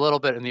think we're a little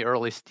bit in the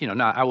early,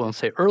 I won't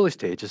say early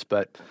stages,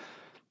 but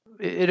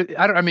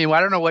I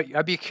don't know what,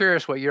 I'd be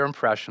curious what your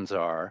impressions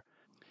are.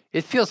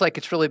 It feels like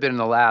it's really been in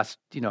the last,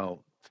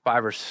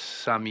 5 or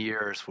some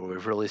years where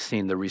we've really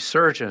seen the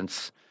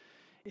resurgence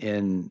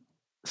in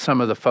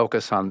some of the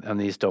focus on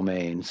these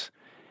domains.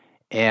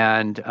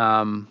 And,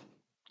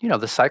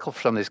 the cycle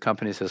for some of these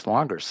companies is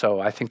longer. So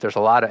I think there's a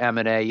lot of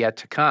M&A yet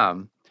to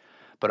come,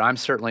 but I'm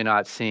certainly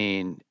not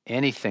seeing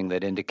anything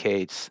that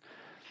indicates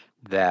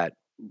that,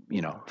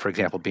 for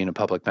example, being a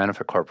public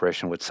benefit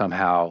corporation would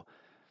somehow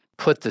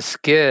put the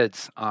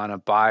skids on a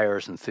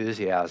buyer's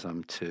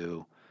enthusiasm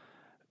to,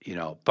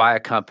 buy a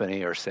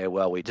company or say,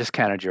 well, we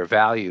discounted your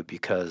value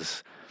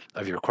because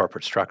of your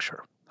corporate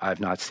structure. I've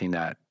not seen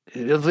that,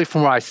 at least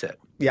from where I sit.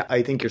 Yeah,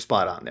 I think you're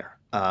spot on there.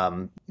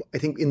 I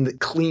think in the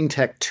clean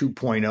tech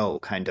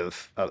 2.0 kind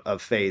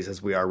of phase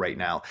as we are right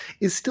now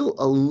is still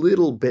a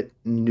little bit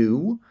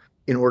new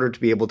in order to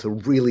be able to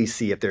really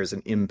see if there's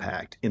an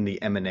impact in the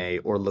M&A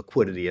or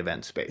liquidity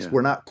event space. Yeah.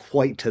 We're not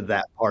quite to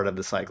that part of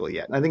the cycle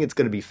yet. And I think it's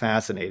going to be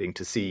fascinating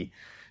to see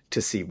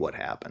what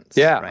happens.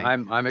 Yeah, right?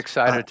 I'm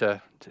excited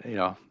to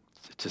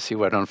see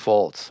what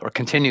unfolds or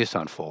continues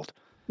to unfold.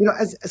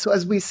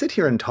 As we sit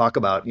here and talk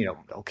about,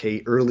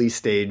 early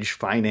stage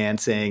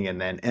financing and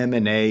then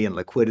M&A and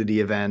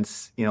liquidity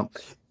events,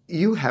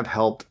 you have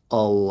helped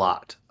a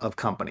lot of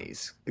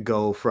companies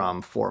go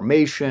from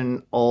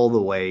formation all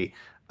the way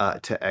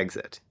to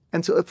exit.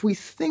 And so if we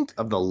think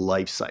of the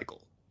life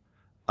cycle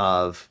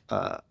of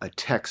a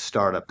tech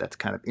startup that's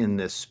kind of in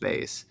this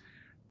space,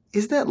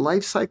 is that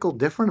life cycle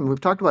different? And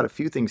we've talked about a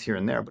few things here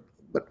and there, but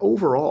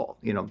overall,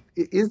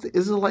 is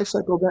the life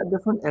cycle that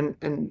different?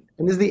 And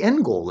is the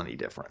end goal any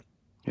different?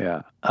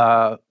 Yeah.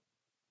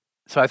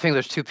 So I think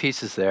there's two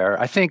pieces there.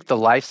 I think the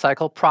life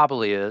cycle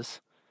probably is,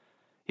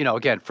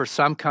 again, for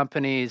some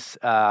companies,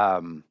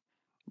 trying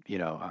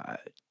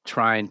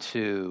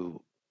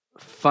to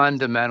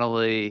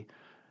fundamentally,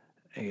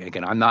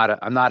 again, I'm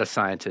not a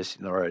scientist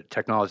or a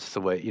technologist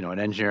the way, an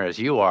engineer as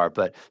you are,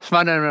 but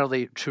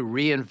fundamentally to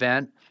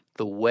reinvent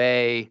the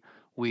way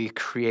we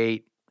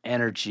create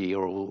energy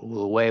or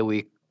the way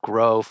we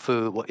grow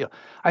food. Well,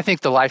 I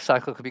think the life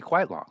cycle could be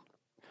quite long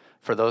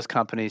for those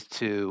companies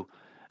to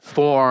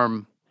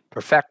form,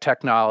 perfect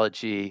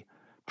technology,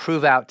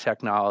 prove out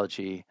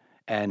technology,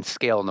 and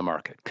scale in the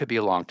market. Could be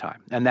a long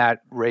time. And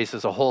that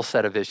raises a whole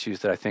set of issues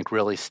that I think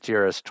really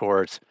steer us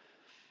towards,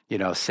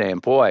 saying,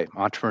 boy,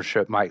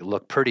 entrepreneurship might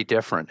look pretty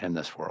different in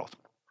this world.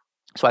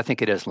 So I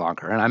think it is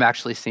longer. And I'm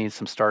actually seeing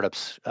some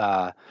startups,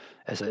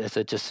 as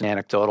a just an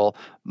anecdotal,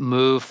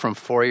 move from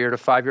 4-year to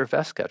 5-year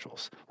vest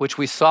schedules, which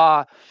we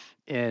saw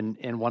in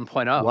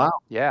 1.0. Wow.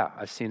 Yeah,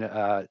 I've seen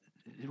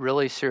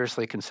really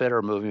seriously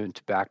consider moving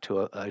back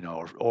to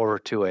over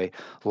to a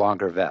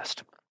longer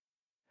vest.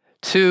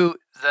 To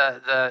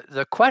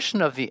the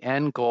question of the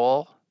end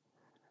goal,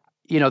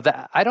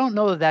 that I don't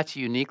know that that's a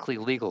uniquely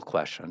legal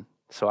question.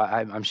 So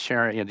I'm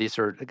sharing, these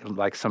are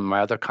like some of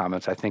my other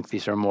comments. I think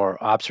these are more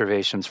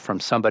observations from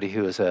somebody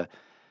who is an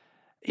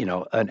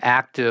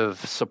active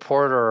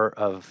supporter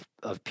of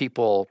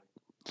people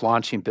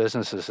launching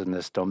businesses in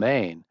this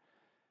domain.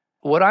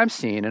 What I'm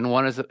seeing, and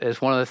one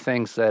is one of the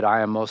things that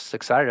I am most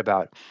excited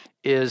about,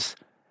 is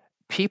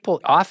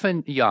people,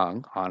 often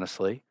young,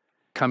 honestly,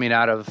 coming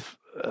out of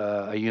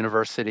a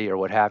university or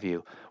what have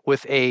you,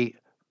 with a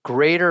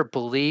greater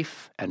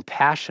belief and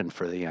passion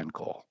for the end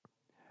goal.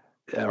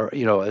 Or,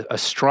 a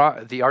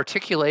strong, the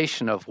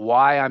articulation of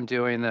why I'm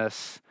doing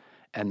this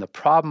and the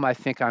problem I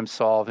think I'm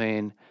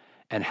solving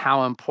and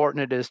how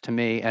important it is to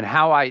me and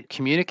how I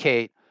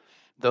communicate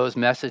those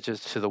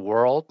messages to the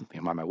world,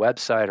 on my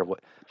website or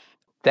what.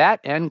 That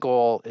end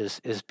goal is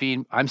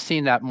being, I'm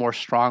seeing that more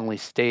strongly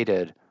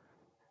stated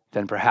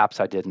than perhaps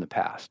I did in the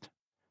past.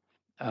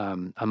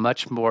 A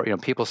much more,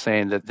 people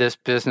saying that this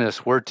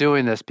business, we're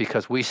doing this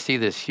because we see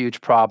this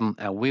huge problem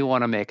and we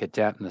want to make a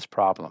dent in this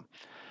problem.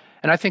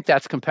 And I think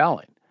that's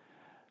compelling.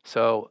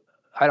 So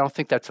I don't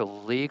think that's a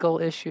legal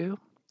issue.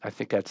 I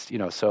think that's,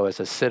 so as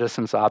a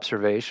citizen's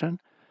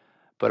observation,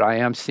 but I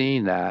am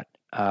seeing that.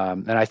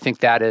 And I think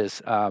that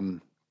is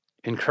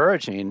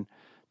encouraging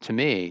to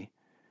me,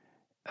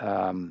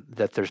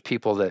 that there's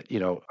people that,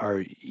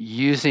 are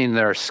using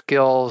their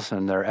skills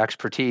and their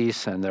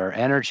expertise and their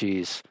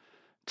energies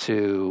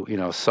to,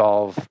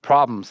 solve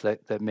problems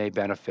that may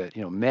benefit,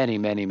 many,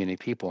 many, many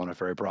people in a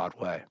very broad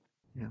way.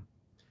 Yeah.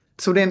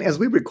 So Dan, as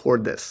we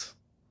record this,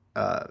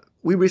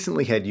 we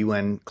recently had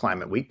UN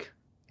Climate Week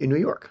in New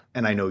York,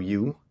 and I know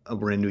you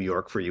were in New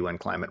York for UN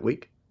Climate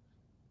Week.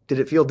 Did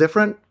it feel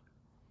different?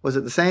 Was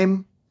it the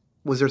same?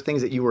 Was there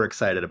things that you were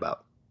excited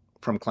about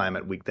from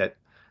Climate Week that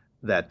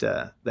you'd like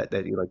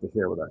to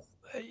share with us?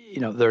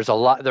 There's a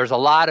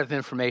lot of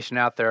information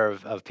out there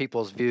of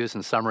people's views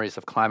and summaries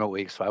of Climate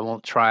Week, so I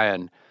won't try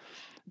and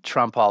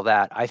trump all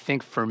that. I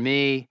think for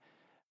me,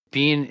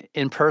 being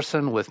in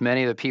person with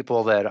many of the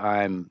people that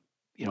I'm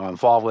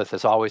involved with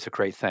is always a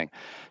great thing.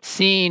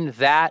 Seeing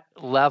that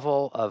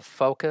level of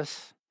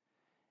focus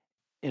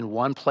in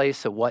one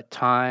place at what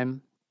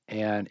time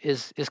and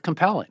is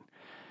compelling.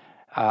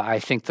 I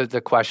think that the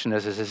question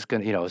is this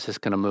going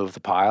to move the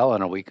pile,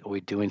 and are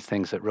we doing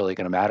things that really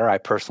going to matter? I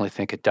personally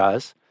think it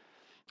does.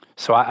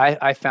 So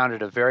I found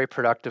it a very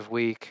productive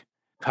week,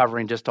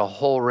 covering just a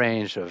whole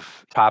range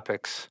of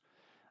topics.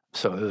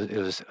 So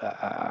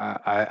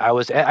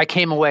I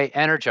came away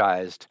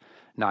energized,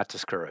 not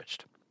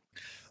discouraged.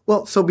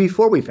 Well, so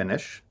before we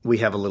finish, we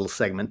have a little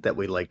segment that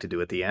we like to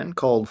do at the end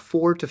called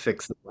 4 to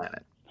Fix the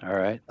Planet. All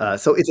right.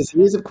 So it's a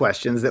series of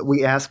questions that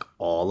we ask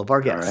all of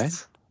our guests. All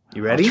right.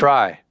 You ready? I'll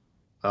try.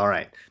 All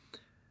right.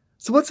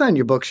 So what's on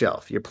your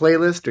bookshelf, your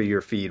playlist, or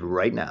your feed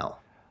right now?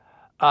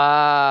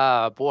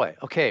 Boy.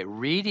 Okay.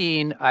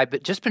 Reading.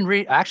 I've just been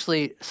reading.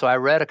 Actually, so I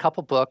read a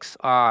couple books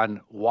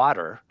on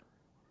water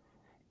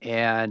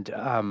and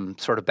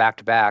sort of back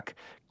to back.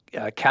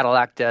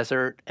 Cadillac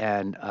Desert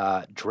and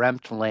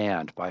Dreamt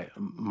Land by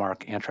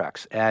Mark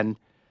Antrax. And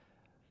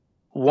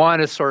one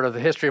is sort of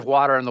the history of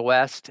water in the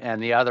West,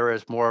 and the other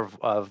is more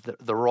of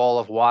the role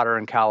of water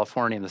in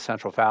California in the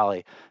Central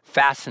Valley.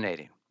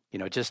 Fascinating.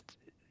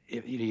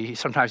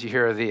 Sometimes you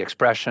hear the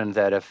expression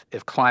that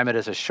if climate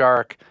is a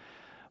shark,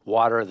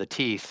 water are the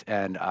teeth,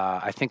 and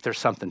I think there's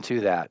something to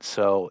that.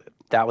 So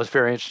that was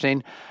very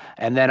interesting.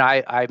 And then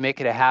I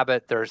make it a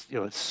habit. There's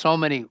so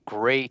many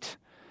great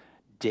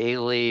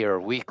daily or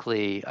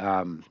weekly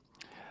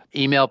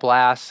email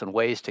blasts and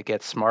ways to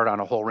get smart on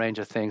a whole range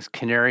of things.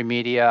 Canary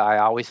Media, I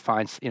always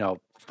find,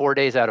 4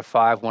 days out of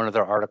 5, one of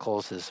their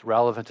articles is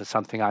relevant to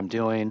something I'm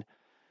doing.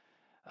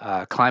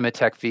 Climate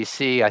Tech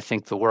VC, I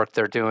think the work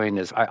they're doing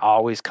is, I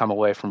always come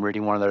away from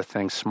reading one of their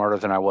things smarter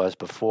than I was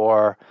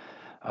before.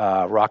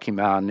 Rocky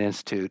Mountain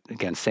Institute,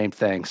 again, same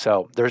thing.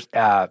 So there's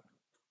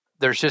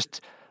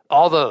just,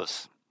 all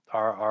those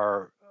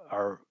are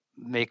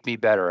make me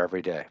better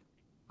every day.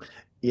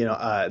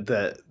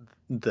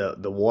 The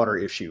water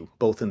issue,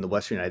 both in the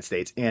Western United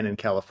States and in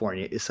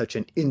California, is such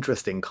an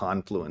interesting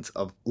confluence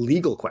of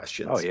legal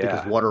questions. Oh, yeah.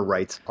 Because water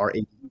rights are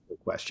a legal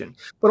question,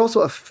 but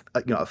also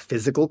a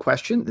physical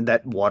question,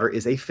 that water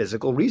is a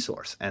physical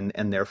resource, and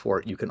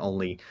therefore you can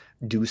only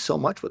do so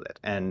much with it.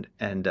 And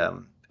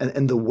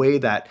the way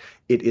that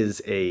it is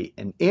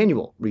an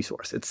annual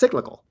resource, it's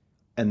cyclical,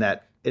 and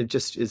that it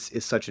just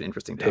is such an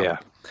interesting topic. Yeah.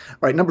 All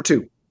right, number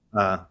 2,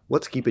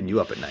 what's keeping you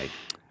up at night?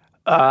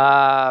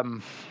 Are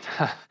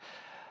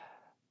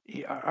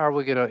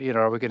we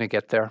gonna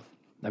get there?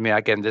 I mean,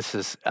 again, this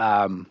is.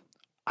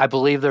 I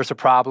believe there's a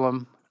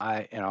problem.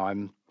 I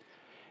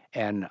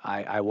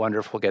wonder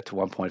if we'll get to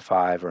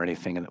 1.5 or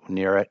anything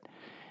near it.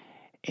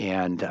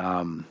 And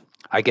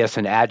I guess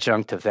an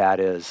adjunct of that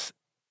is,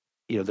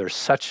 there's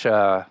such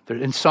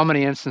in so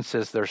many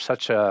instances, there's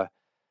such a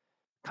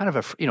kind of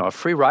a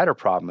free rider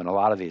problem in a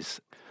lot of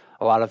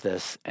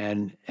this,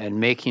 and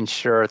making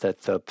sure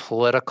that the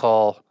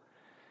political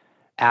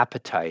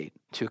appetite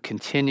to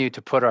continue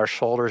to put our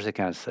shoulders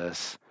against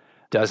this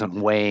doesn't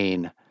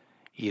wane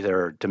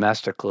either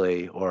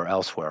domestically or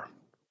elsewhere.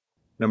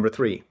 Number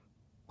 3,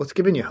 what's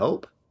giving you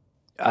hope?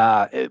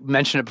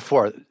 Mentioned it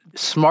before.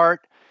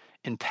 Smart,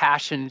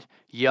 impassioned,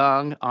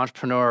 young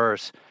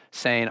entrepreneurs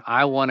saying,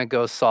 I want to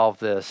go solve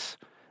this.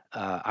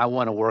 I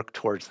want to work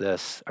towards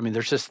this. I mean,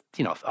 there's just,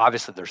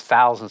 obviously there's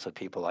thousands of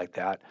people like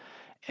that,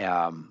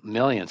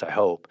 millions, I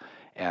hope.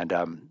 And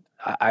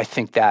I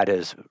think that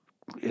is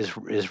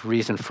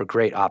reason for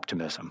great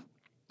optimism.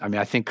 I mean,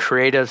 I think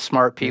creative,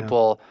 smart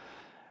people,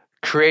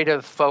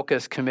 creative,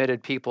 focused,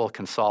 committed people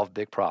can solve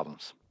big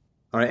problems.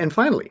 All right. And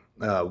finally,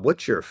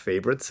 what's your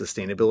favorite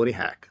sustainability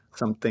hack?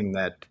 Something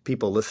that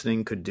people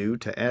listening could do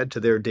to add to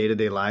their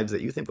day-to-day lives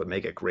that you think would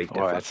make a great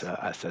difference?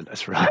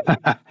 That's right.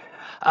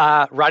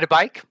 Ride a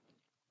bike.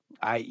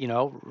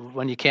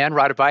 When you can,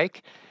 ride a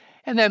bike.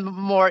 And then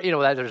more,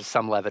 there's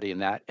some levity in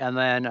that. And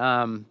then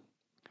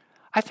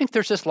I think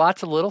there's just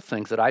lots of little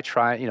things that I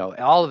try,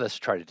 all of us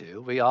try to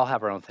do. We all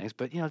have our own things.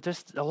 But,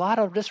 just a lot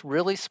of just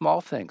really small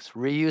things.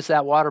 Reuse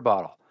that water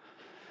bottle.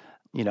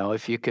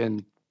 If you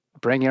can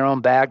bring your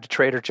own bag to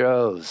Trader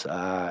Joe's.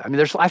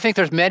 I think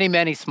there's many,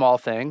 many small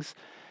things.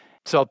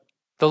 So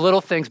the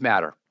little things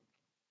matter.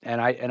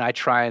 And I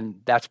try, and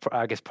that's,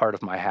 I guess, part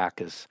of my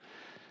hack is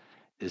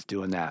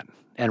doing that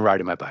and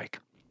riding my bike.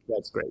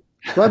 That's great.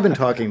 So I've been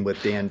talking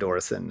with Dan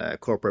Dorosin, a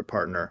corporate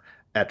partner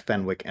at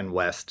Fenwick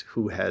West,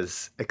 who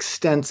has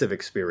extensive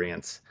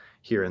experience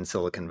here in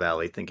Silicon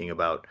Valley thinking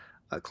about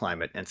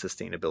climate and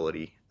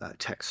sustainability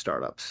tech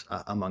startups,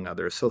 among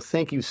others. So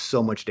thank you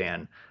so much,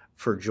 Dan,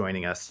 for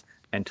joining us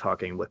and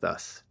talking with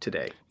us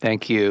today.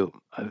 Thank you,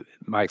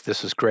 Mike.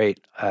 This was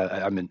great.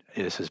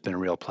 This has been a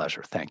real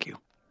pleasure. Thank you.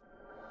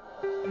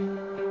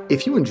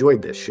 If you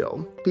enjoyed this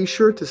show, be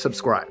sure to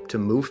subscribe to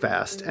Move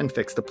Fast and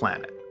Fix the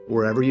Planet,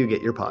 wherever you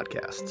get your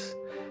podcasts,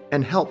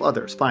 and help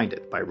others find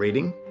it by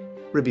rating,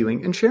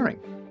 reviewing, and sharing.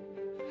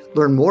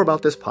 Learn more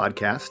about this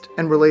podcast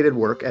and related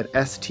work at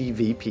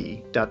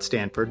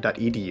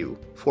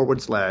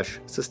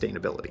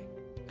stvp.stanford.edu/sustainability.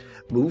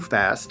 Move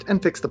Fast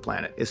and Fix the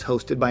Planet is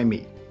hosted by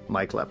me,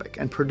 Mike Lepech,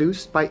 and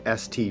produced by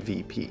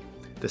STVP,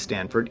 the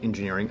Stanford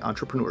Engineering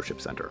Entrepreneurship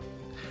Center.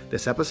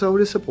 This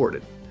episode is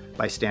supported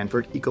by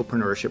Stanford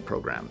Ecopreneurship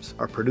Programs.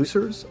 Our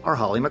producers are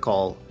Holly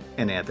McCall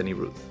and Anthony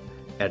Ruth.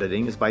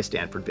 Editing is by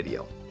Stanford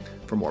Video.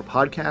 For more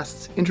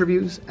podcasts,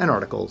 interviews, and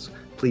articles,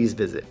 please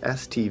visit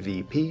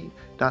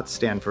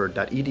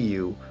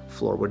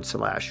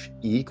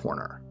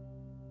stvp.stanford.edu/ecorner.